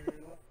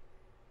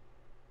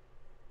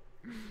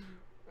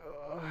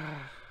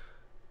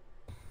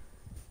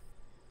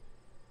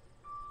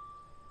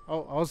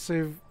 I'll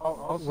save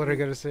what I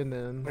gotta say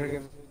then.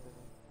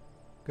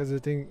 Because I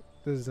think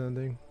this is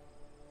ending.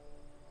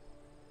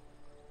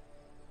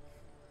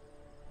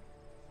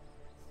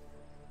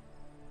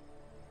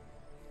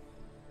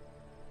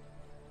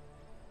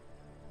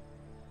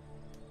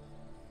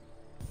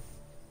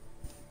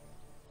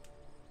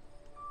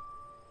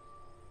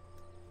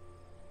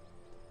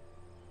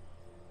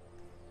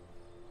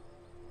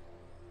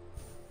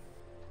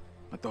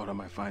 I thought I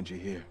might find you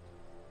here.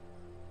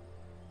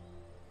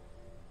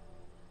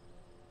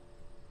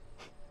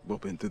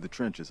 Both been through the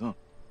trenches, huh?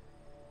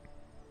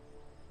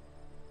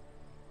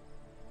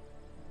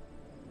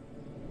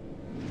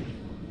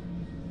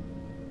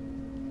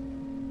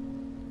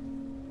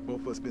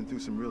 Both of us been through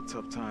some real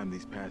tough time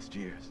these past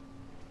years.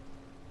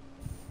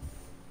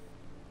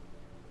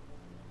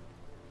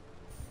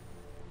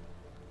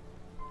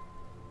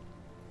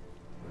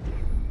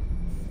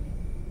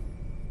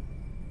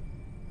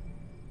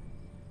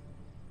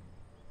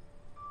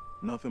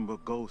 Nothing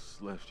but ghosts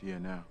left here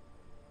now.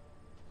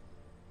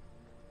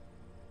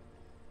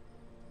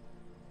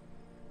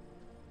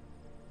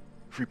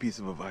 Free piece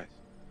of advice.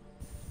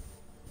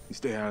 You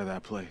stay out of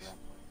that place.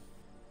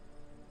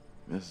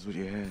 This is what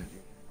you had.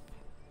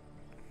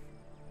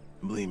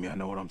 Believe me, I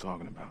know what I'm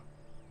talking about.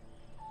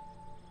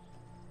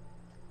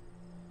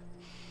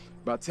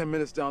 About 10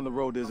 minutes down the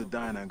road, there's a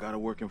diner and got a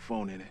working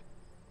phone in it.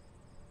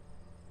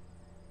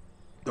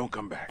 Don't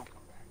come back.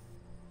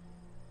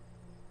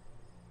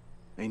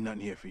 Ain't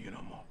nothing here for you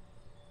no more.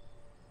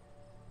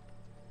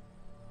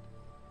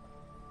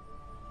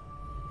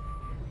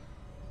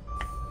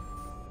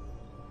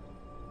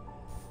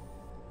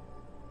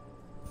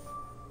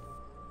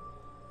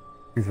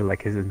 Is it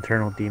like his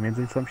internal demons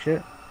and some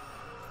shit?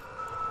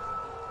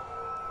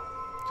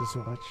 Just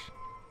watch.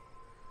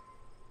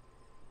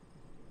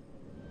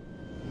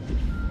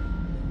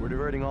 We're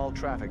diverting all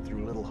traffic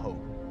through Little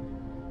Hope.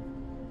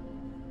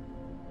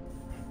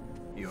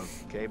 You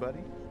okay,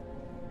 buddy?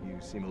 You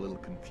seem a little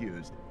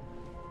confused.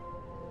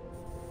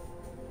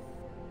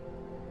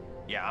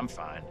 Yeah, I'm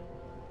fine.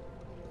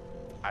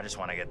 I just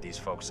want to get these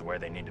folks to where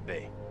they need to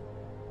be.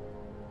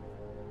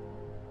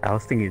 I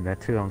was thinking that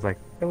too. I was like,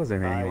 there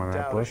wasn't anyone on that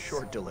I doubt a bus.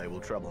 short delay will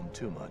trouble him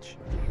too much.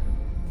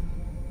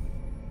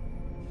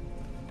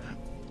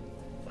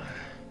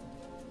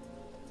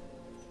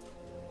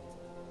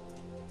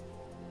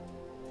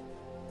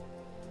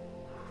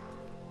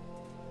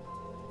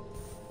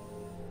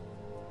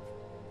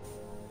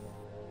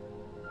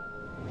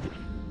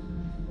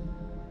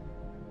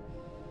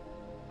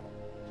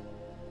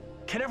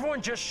 Can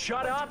everyone just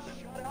shut up?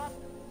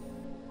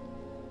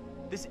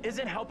 This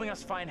isn't helping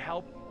us find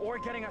help or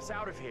getting us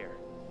out of here.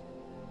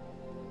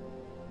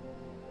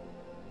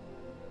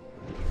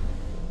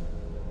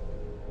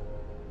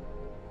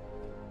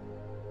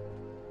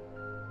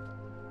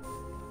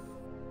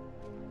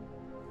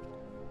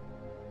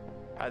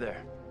 Hi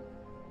there.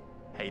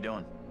 How you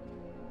doing?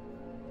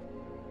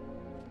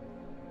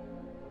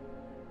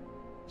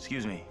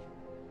 Excuse me,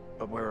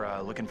 but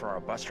we're looking for our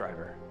bus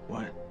driver.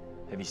 What?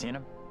 Have you seen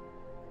him?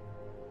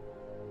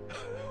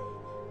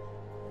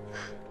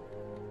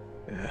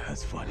 Yeah,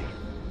 that's funny.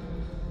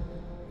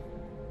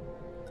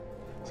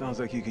 Sounds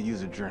like you could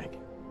use a drink.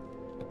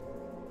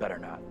 Better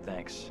not,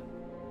 thanks.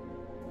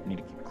 I need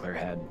to keep a clear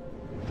head.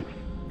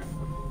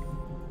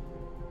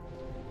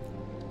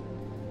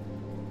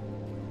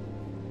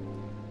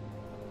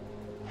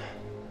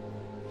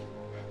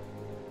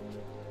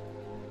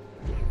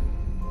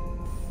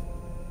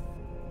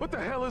 What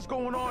the hell is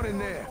going on in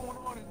there?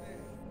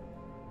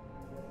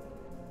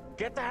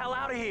 Get the hell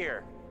out of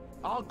here!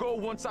 I'll go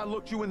once I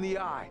look you in the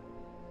eye.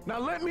 Now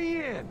let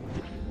me in!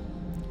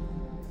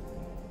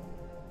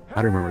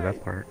 I don't remember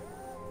that part.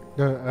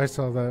 Yeah, I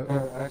saw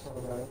that.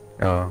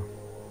 Oh.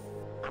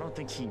 I don't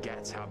think he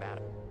gets how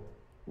bad.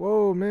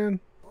 Whoa, man.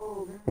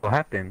 What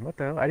happened? What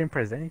the hell? I didn't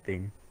press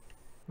anything.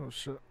 Oh,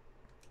 shit.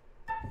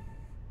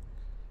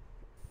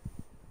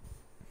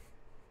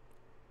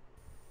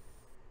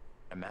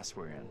 A mess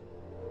we're in.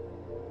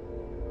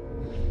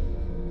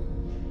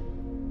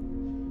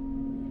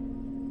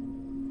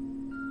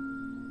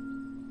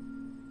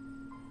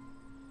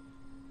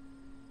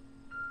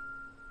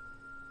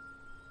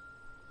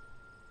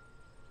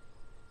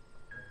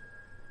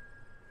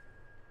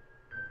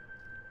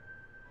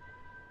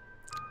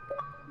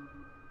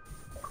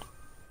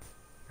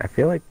 I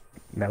feel like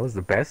that was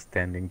the best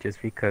ending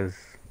just because...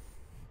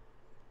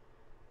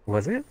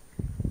 Was it?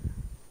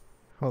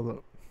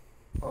 Hold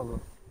up.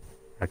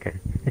 Okay.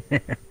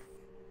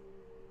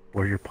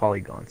 Where's your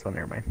polygons? Oh,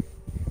 never mind.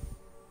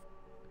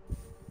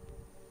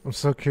 I'm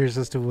so curious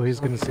as to what he's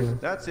gonna say.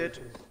 That's it.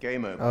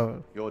 Game over.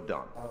 Oh. You're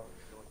done.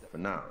 For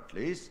now, at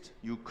least.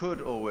 You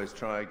could always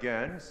try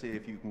again, see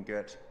if you can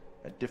get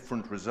a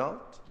different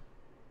result.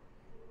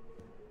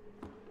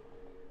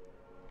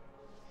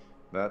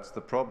 That's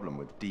the problem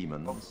with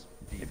demons.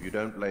 If you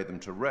don't lay them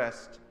to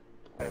rest,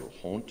 they'll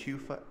haunt you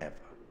forever.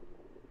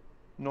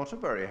 Not a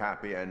very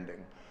happy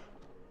ending.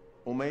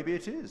 Or maybe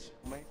it is.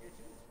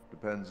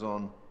 Depends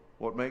on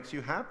what makes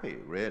you happy,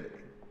 really.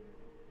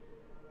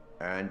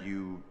 And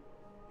you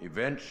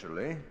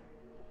eventually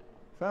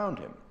found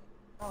him.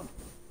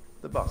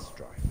 The bus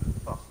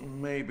driver.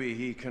 Maybe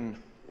he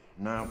can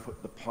now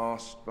put the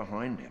past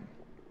behind him.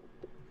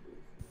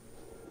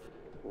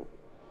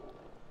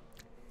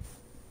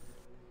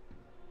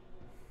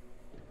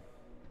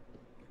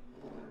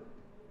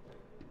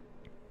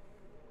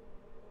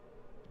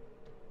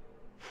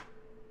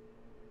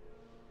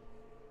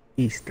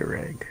 Easter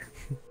egg.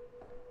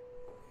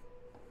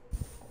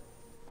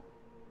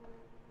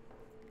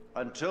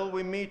 Until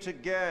we meet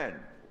again.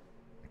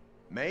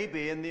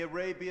 Maybe in the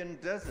Arabian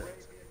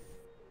desert.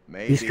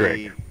 Easter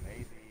Maybe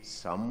egg.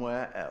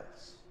 somewhere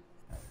else.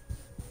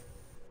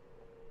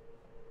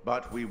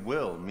 But we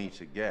will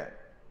meet again.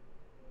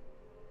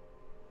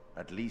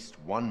 At least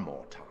one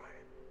more time.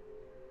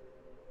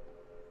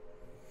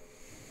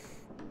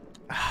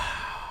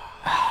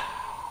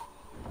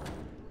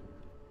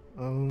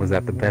 Was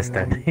that the best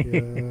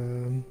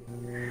ending?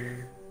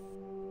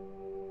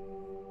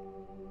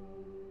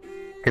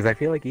 Because I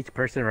feel like each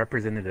person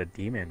represented a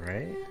demon,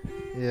 right?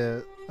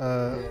 Yeah,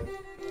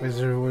 is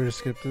there a way to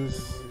skip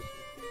this?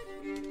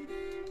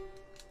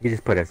 You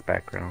just put as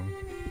background.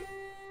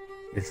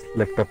 Just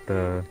lift up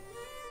the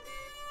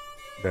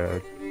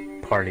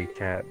party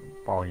chat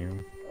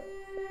volume.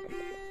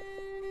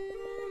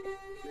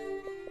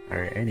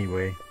 Alright,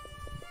 anyway.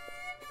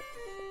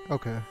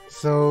 Okay,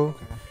 so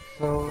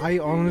I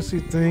honestly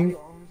think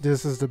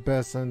this is the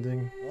best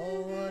ending.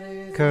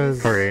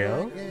 Cause For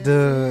real?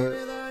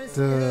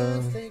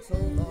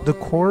 the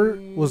court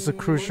was the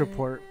crucial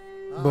part,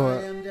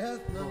 but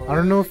I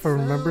don't know if I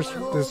remember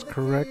this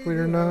correctly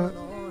or not.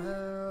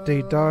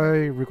 They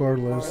die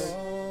regardless,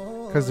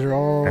 cause they're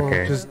all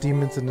just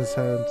demons in his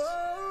head.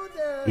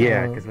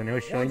 Yeah, because when it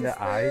was showing the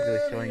eyes, it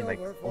was showing like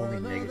only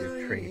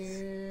negative traits.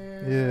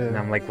 Yeah. And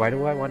I'm like, why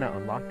do I want to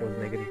unlock those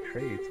negative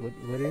traits? What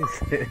is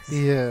this?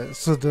 Yeah.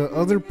 So the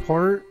other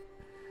part,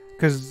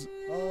 cause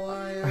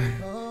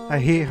I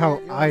hate how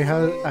I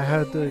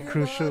had the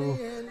crucial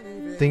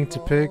thing to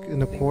pick in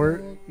the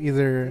court.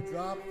 Either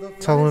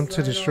tell him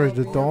to destroy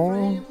the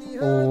doll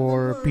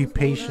or be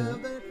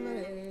patient.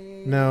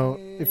 Now,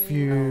 if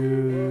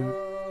you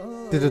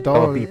did a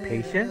doll, be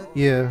patient.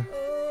 Yeah.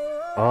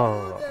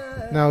 Oh.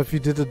 Now, if you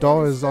did the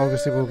doll, is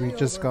obviously what we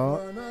just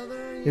got.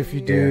 If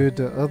you do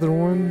the other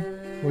one,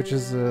 which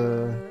is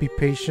be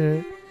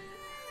patient,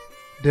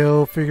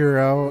 they'll figure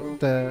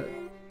out that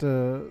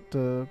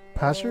the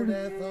pastor,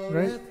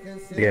 right?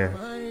 Yeah.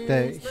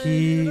 That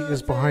he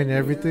is behind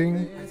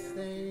everything,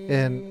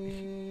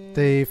 and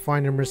they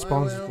find him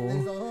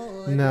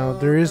responsible. Now,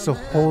 there is a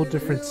whole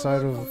different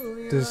side of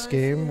this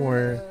game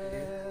where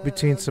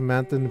between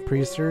Samantha and the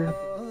priester,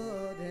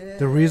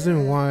 the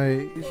reason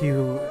why he,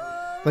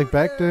 like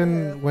back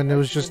then when it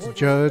was just the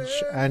judge,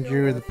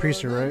 Andrew, and the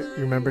priester, right?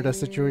 You remember that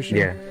situation?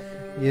 Yeah.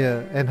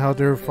 Yeah, and how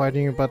they were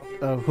fighting about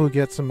who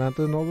gets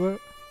Samantha and all that?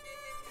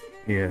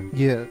 Yeah.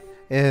 Yeah.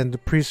 And the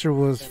priester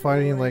was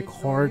fighting like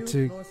hard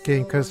to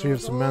gain custody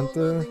of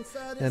Samantha,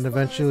 and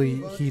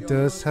eventually he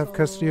does have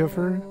custody of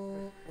her.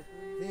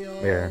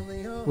 Yeah.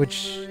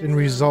 Which in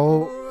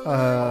result,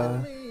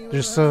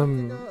 there's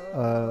some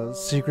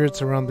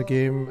secrets around the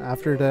game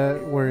after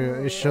that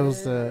where it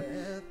shows that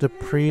the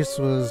priest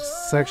was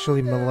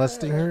sexually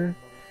molesting her,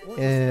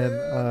 and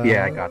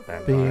yeah, I got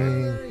that.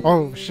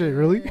 Oh shit,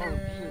 really?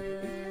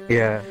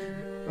 Yeah.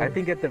 I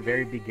think at the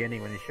very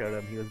beginning when he showed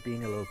up, he was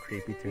being a little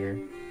creepy to her.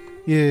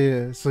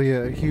 Yeah, so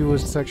yeah, he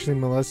was sexually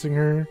molesting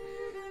her,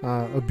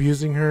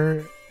 abusing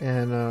her,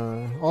 and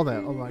all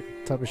that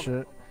type of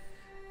shit.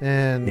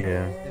 And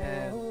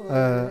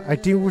I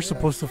think we're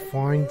supposed to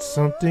find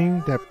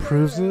something that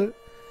proves it.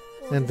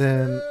 And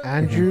then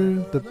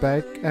Andrew, the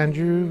back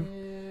Andrew,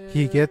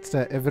 he gets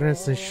that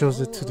evidence and shows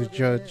it to the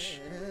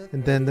judge.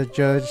 And then the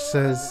judge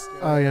says,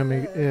 I am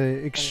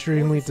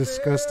extremely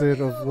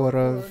disgusted of what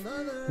I've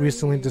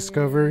recently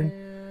discovered.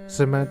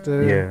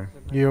 Samantha,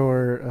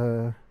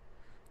 your,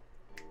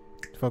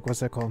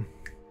 what's that called?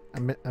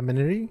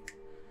 Amenity?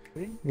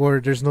 Where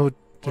there's no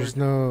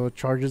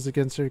charges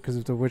against her because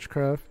of the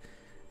witchcraft.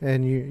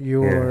 And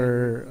you'll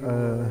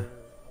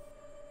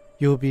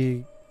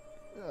be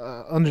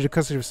under the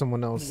custody of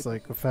someone else,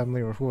 like a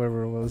family or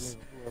whoever it was.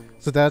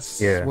 So that's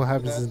what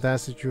happens in that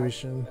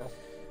situation.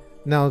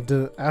 Now,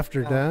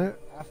 after that,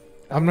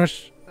 I'm not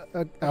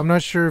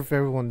sure if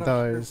everyone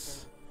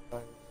dies.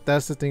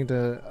 That's the thing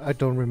that I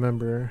don't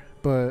remember.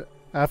 But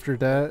after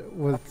that,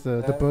 with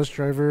the bus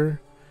driver,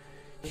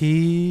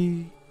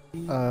 he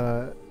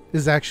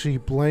is actually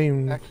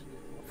blamed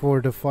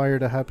for the fire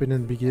that happened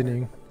in the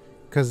beginning,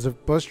 because the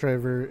bus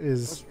driver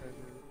is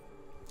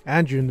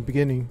Andrew in the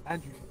beginning.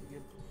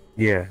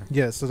 Yeah.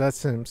 Yeah, so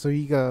that's him. So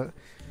he got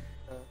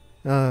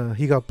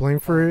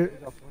blamed for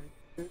it.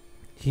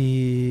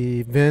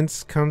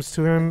 Vince comes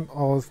to him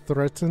all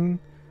threatening,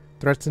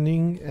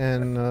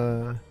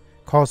 and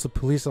calls the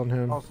police on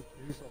him,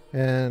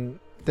 and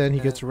then he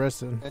gets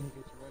arrested.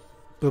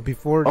 But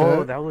before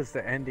that, that was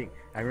the ending.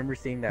 I remember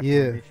seeing that.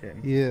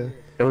 Yeah.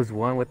 There was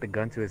one with the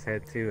gun to his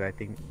head too. I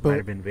think might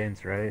have been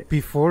Vince, right?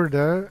 Before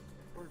that,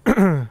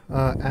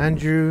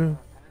 Andrew,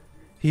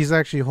 he's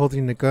actually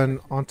holding the gun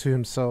onto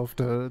himself.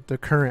 The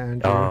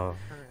current Andrew. Oh.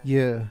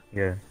 Yeah.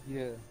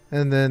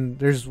 And then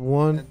there's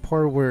one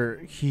part where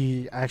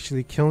he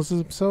actually kills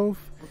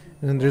himself,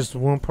 and there's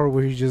one part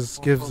where he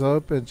just gives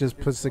up and just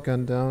puts the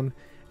gun down,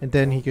 and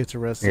then he gets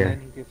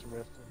arrested. Yeah.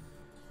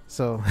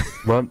 So.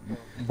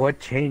 What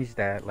changed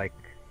that? Like,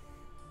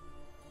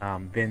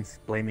 Vince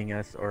blaming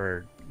us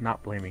or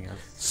not blaming us?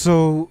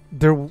 So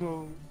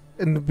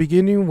in the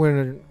beginning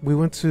when we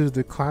went to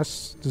the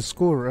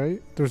school,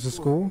 right? There was a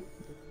school.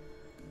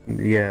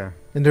 Yeah.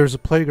 And there was a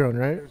playground,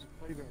 right?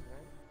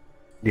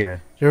 Yeah.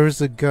 There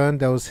was a gun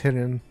that was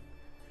hidden,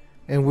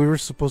 and we were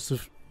supposed to.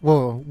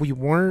 Well, we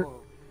weren't.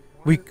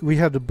 We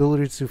had the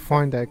ability to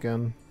find that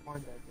gun.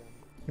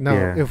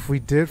 Now, if we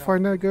did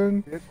find that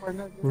gun,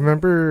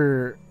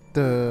 remember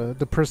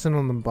the person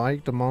on the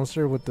bike, the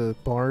monster with the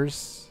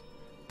bars,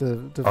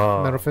 the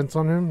metal fence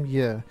on him?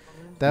 Yeah,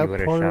 that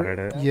part. Shot at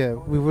it. Yeah,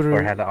 we would have.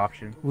 Or had the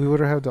option. We would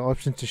have had the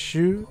option to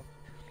shoot,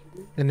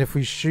 and if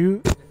we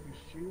shoot,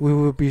 we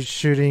would be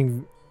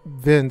shooting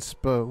Vince,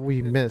 but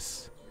we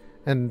miss.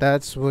 And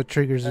that's what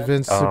triggers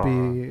Vince to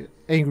be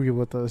angry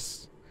with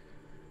us.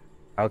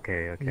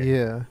 Okay.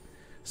 Yeah.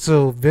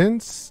 So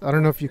Vince, I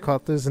don't know if you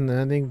caught this in the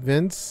ending.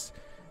 Vince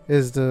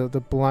is the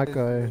black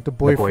guy, the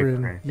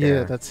boyfriend.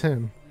 Yeah, that's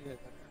him.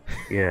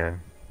 Yeah.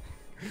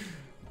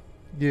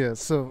 Yeah.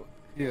 So,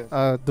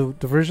 the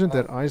version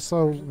that I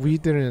saw, we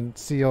didn't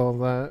see all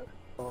that.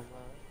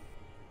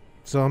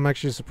 So I'm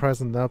actually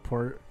surprised on that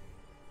part.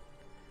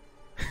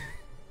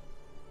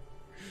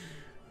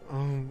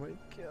 Oh my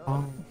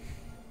god.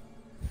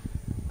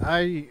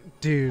 I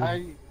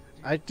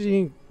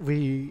think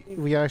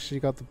we actually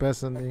got the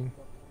best ending.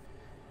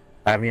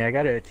 I mean, I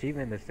got an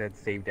achievement that said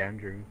saved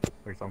Andrew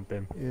or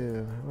something.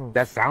 Yeah. Oh.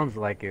 That sounds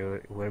like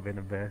it would have been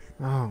the best.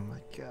 Oh my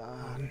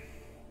god.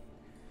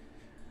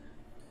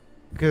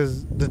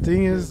 Because the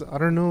thing is, I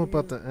don't know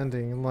about the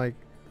ending. Like,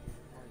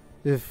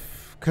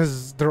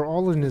 because they're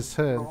all in his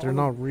head, they're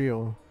not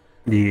real.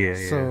 Yeah.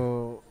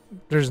 So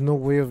there's no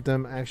way of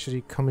them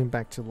actually coming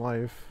back to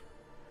life.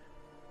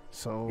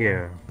 So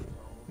yeah.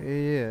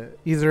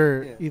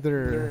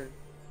 Either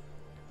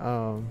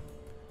all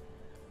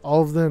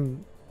of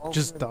them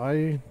just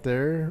die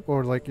there,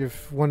 or like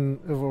if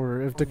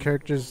the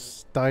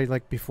characters die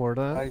like before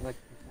that,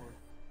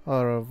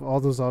 out of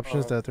all those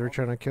options that they're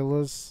trying to kill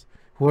us,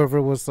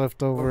 whoever was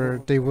left over,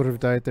 they would have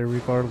died there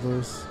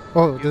regardless.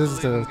 Oh, this is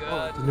the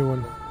new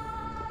one.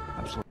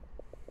 Absolutely.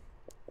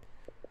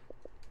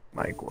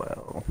 Mike,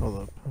 well,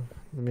 hold up,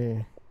 let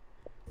me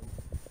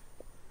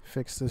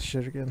fix this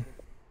shit again.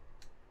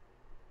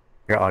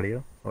 Your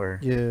audio, or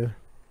yeah,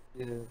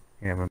 it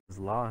was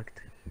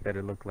locked. But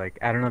it looked like,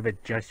 I don't know if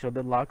it just showed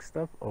the lock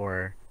stuff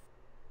or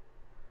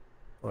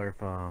if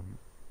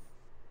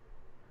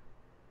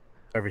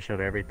it showed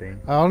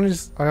everything. I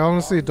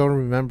honestly don't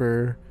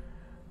remember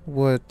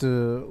what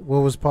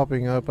was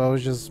popping up. I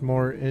was just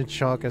more in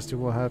shock as to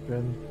what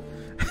happened.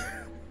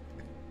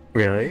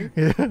 Really?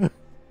 Yeah.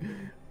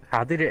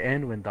 How did it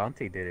end when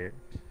Dante did it?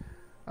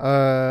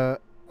 How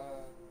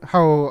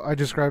I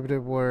described it,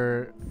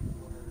 where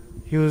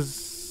he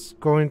was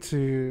going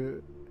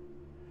to,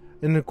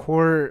 in the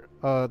court,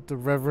 the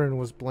Reverend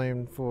was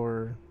blamed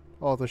for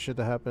all the shit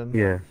that happened.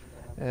 Yeah.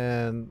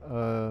 And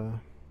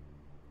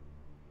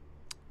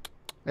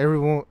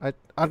everyone,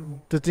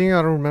 the thing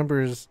I don't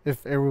remember is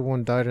if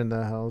everyone died in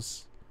that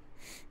house.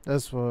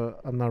 That's what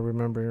I'm not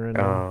remembering right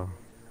now.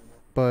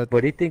 But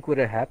what do you think would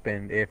have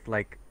happened if,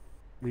 like,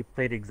 we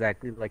played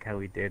exactly like how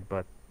we did,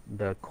 but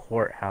the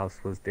courthouse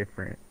was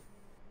different.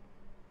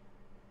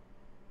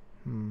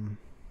 Hmm.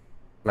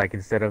 Like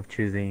instead of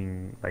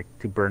choosing like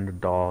to burn the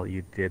doll,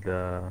 you did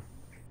the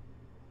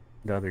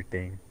other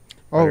thing,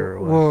 Oh whatever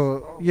it was.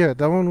 well, yeah,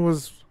 that one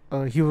was.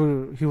 He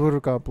would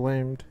have got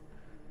blamed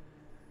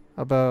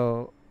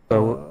about But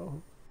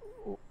all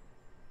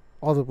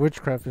the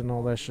witchcraft and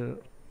all that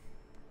shit.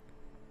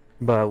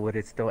 but would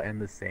it still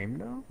end the same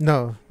though?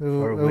 No,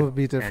 Or it would would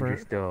be Andrew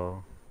different.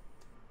 still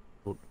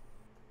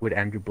would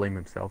Andrew blame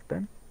himself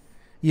then?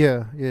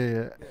 Yeah,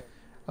 yeah,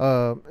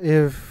 yeah.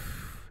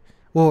 If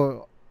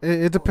well,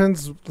 it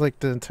depends like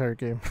the entire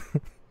game.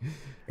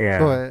 Yeah.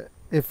 But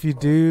if you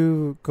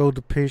do go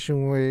the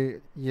patient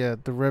way, yeah,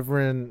 the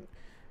Reverend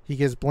he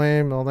gets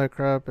blamed, all that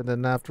crap, and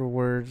then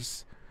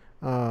afterwards,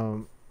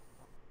 um,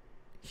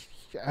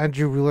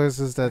 Andrew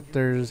realizes that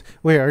there's.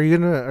 Wait, are you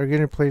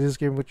gonna play this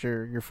game with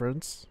your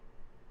friends?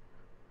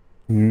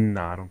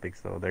 No, I don't think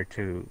so. They're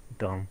too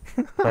dumb.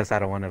 Plus, I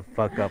don't want to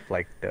fuck up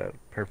like the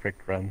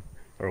perfect run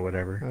or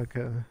whatever.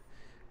 Okay.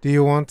 Do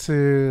you want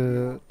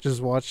to just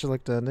watch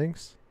like the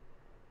endings?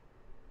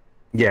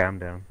 Yeah, I'm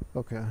down.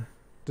 Okay.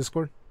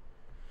 Discord.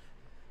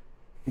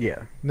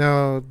 Yeah.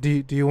 Now,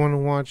 do you want to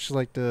watch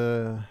like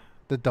the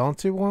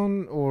Dante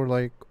one or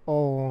like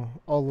all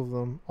of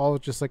them, all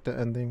just like the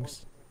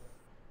endings,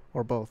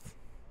 or both?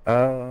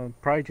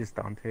 Probably just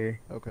Dante.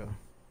 Okay.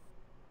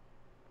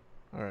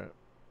 All right.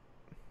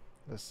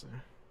 Let's see.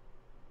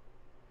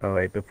 Oh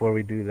wait, before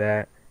we do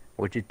that,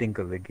 what'd you think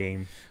of the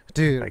game?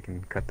 Dude, I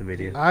can cut the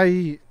video.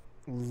 I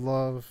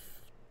love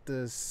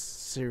this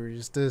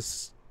series.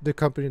 The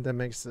company that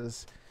makes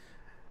this.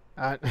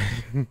 I,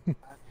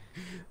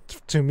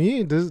 to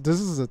me, this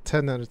is a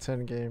 10 out of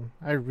 10 game.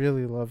 I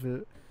really love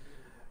it.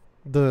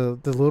 The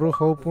Little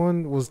Hope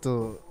one was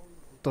the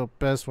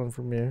best one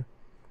for me.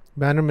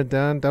 Man of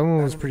Medan, that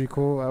one was pretty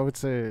cool. I would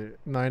say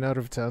 9 out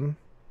of 10.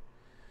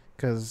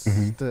 Because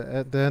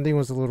the ending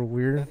was a little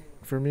weird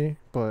for me,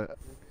 but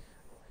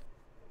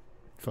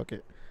fuck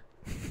it.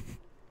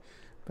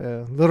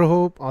 Yeah, Little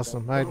Hope,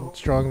 awesome. I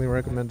strongly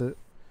recommend it.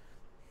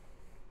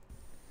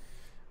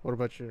 What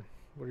about you?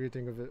 What do you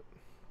think of it?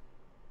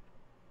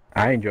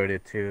 I enjoyed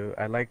it too.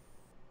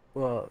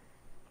 Well,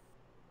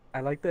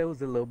 I like that it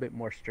was a little bit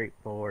more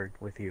straightforward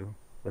with you,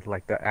 with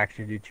like the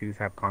actions you choose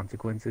have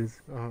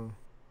consequences.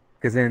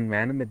 Because in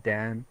Man of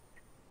Medan,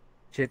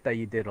 shit that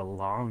you did a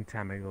long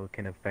time ago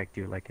can affect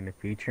you like in the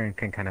future and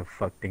can kind of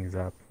fuck things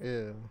up.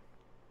 Yeah.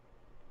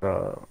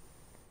 So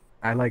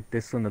I like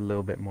this one a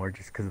little bit more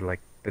just because like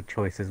the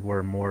choices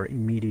were more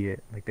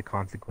immediate, like the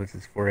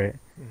consequences for it.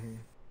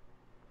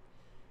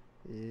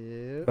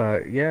 Yeah.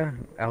 But yeah,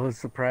 I was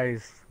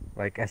surprised.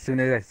 Like as soon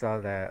as I saw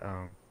that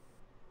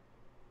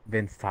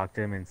Vince talked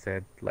to him and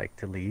said like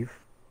to leave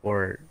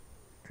or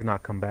to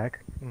not come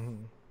back,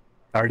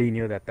 I already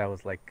knew that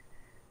was like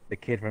the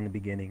kid from the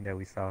beginning that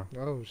we saw.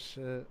 Oh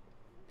shit.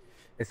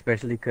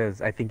 Especially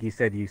because I think you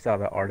said you saw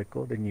the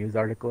article, the news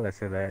article that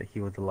said that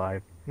he was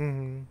alive.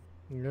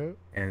 Yep.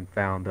 And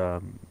found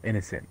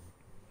innocent.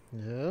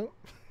 Yep.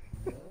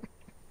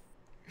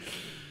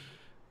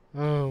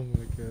 Oh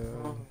my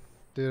god.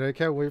 Dude, I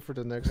can't wait for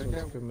the next one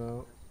to come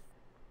out.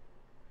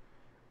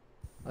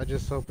 I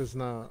just hope it's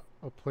not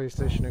a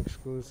PlayStation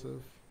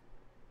exclusive.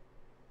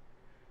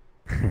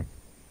 Oh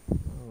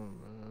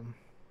man.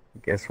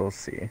 Guess we'll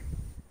see.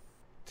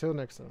 Till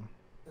next time.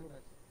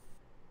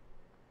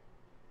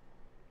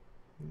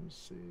 Let's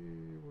see,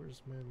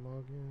 where's my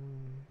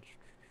login?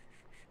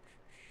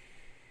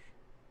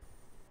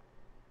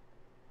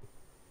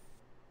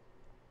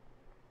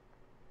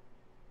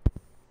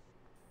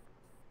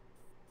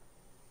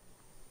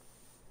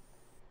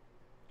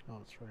 Oh,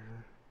 it's right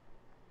here.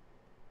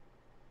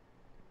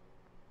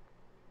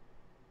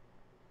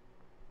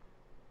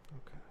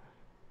 Okay.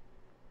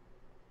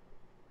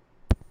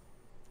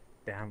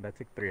 Damn, that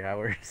took 3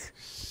 hours.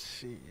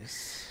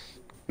 Jeez.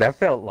 That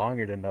felt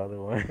longer than the other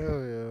one.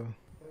 Hell yeah.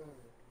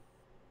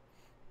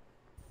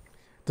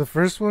 The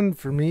first one,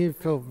 for me, it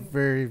felt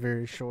very,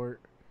 very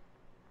short.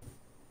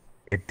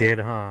 It did,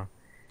 huh?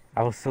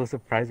 I was so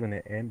surprised when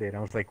it ended.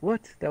 I was like,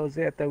 what? That was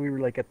it? I thought we were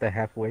like at the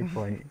halfway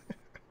point.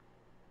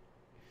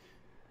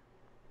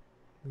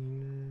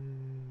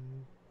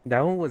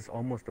 That one was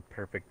almost a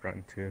perfect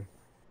run, too.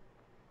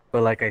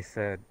 But like I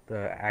said,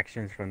 the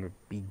actions from the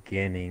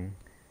beginning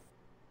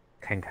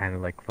can kind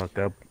of like fuck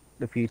up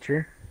the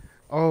future.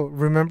 Oh,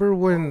 remember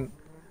when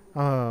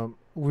we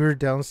were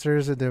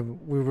downstairs and then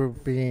we were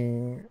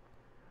being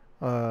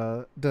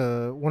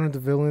the one of the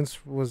villains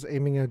was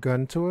aiming a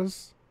gun to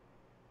us?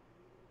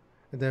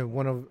 And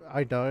then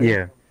I died.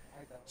 Yeah.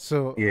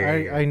 So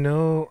Yeah. I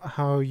know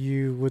how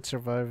you would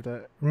survive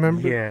that.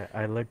 Remember? Yeah,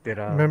 I looked it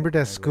up. Remember I that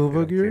looked scuba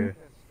it up, gear? too.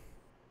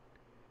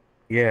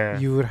 Yeah.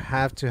 You would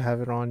have to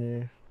have it on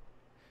you.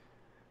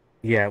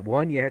 Yeah,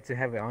 one, you had to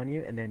have it on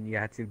you, and then you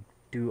had to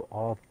do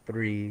all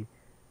 3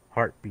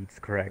 heartbeats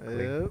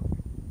correctly. Yep.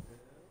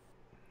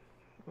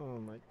 Oh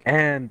my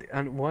god.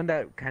 And one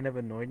that kind of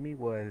annoyed me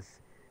was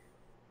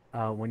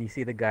when you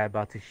see the guy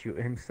about to shoot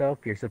himself,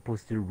 you're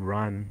supposed to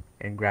run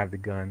and grab the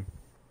gun.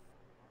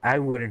 I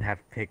wouldn't have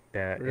picked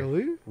that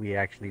Really? if we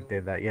actually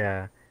did that.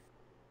 Yeah.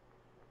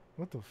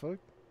 What the fuck?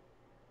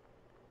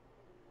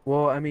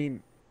 Well, I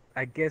mean,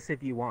 I guess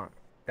if you want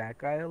that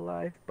guy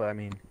alive, but I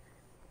mean,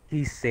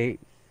 he's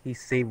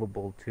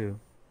savable too.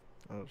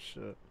 Oh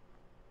shit.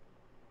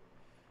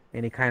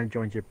 And he kind of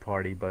joins your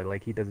party, but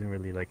like he doesn't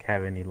really like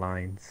have any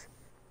lines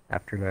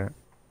after that.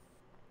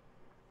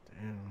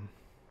 Damn.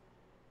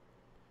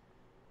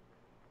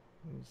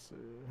 Let's see.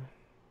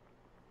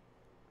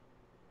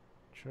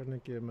 Trying to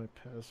get my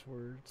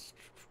passwords.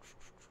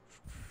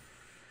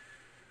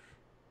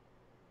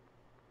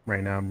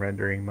 Right now I'm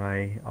rendering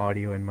my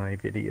audio and my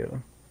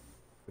video.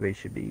 They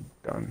should be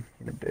done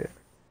in a bit.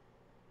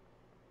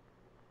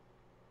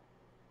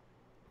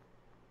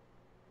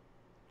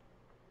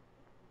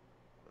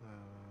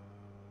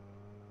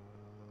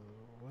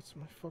 What's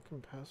my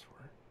fucking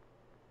password?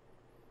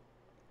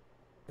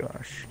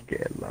 Gosh,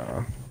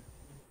 Gela.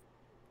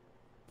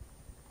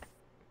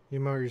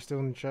 Emo, you're still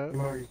in the chat?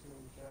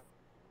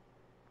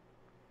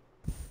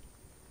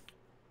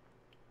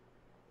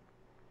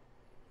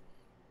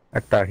 I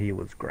thought he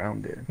was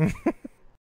grounded.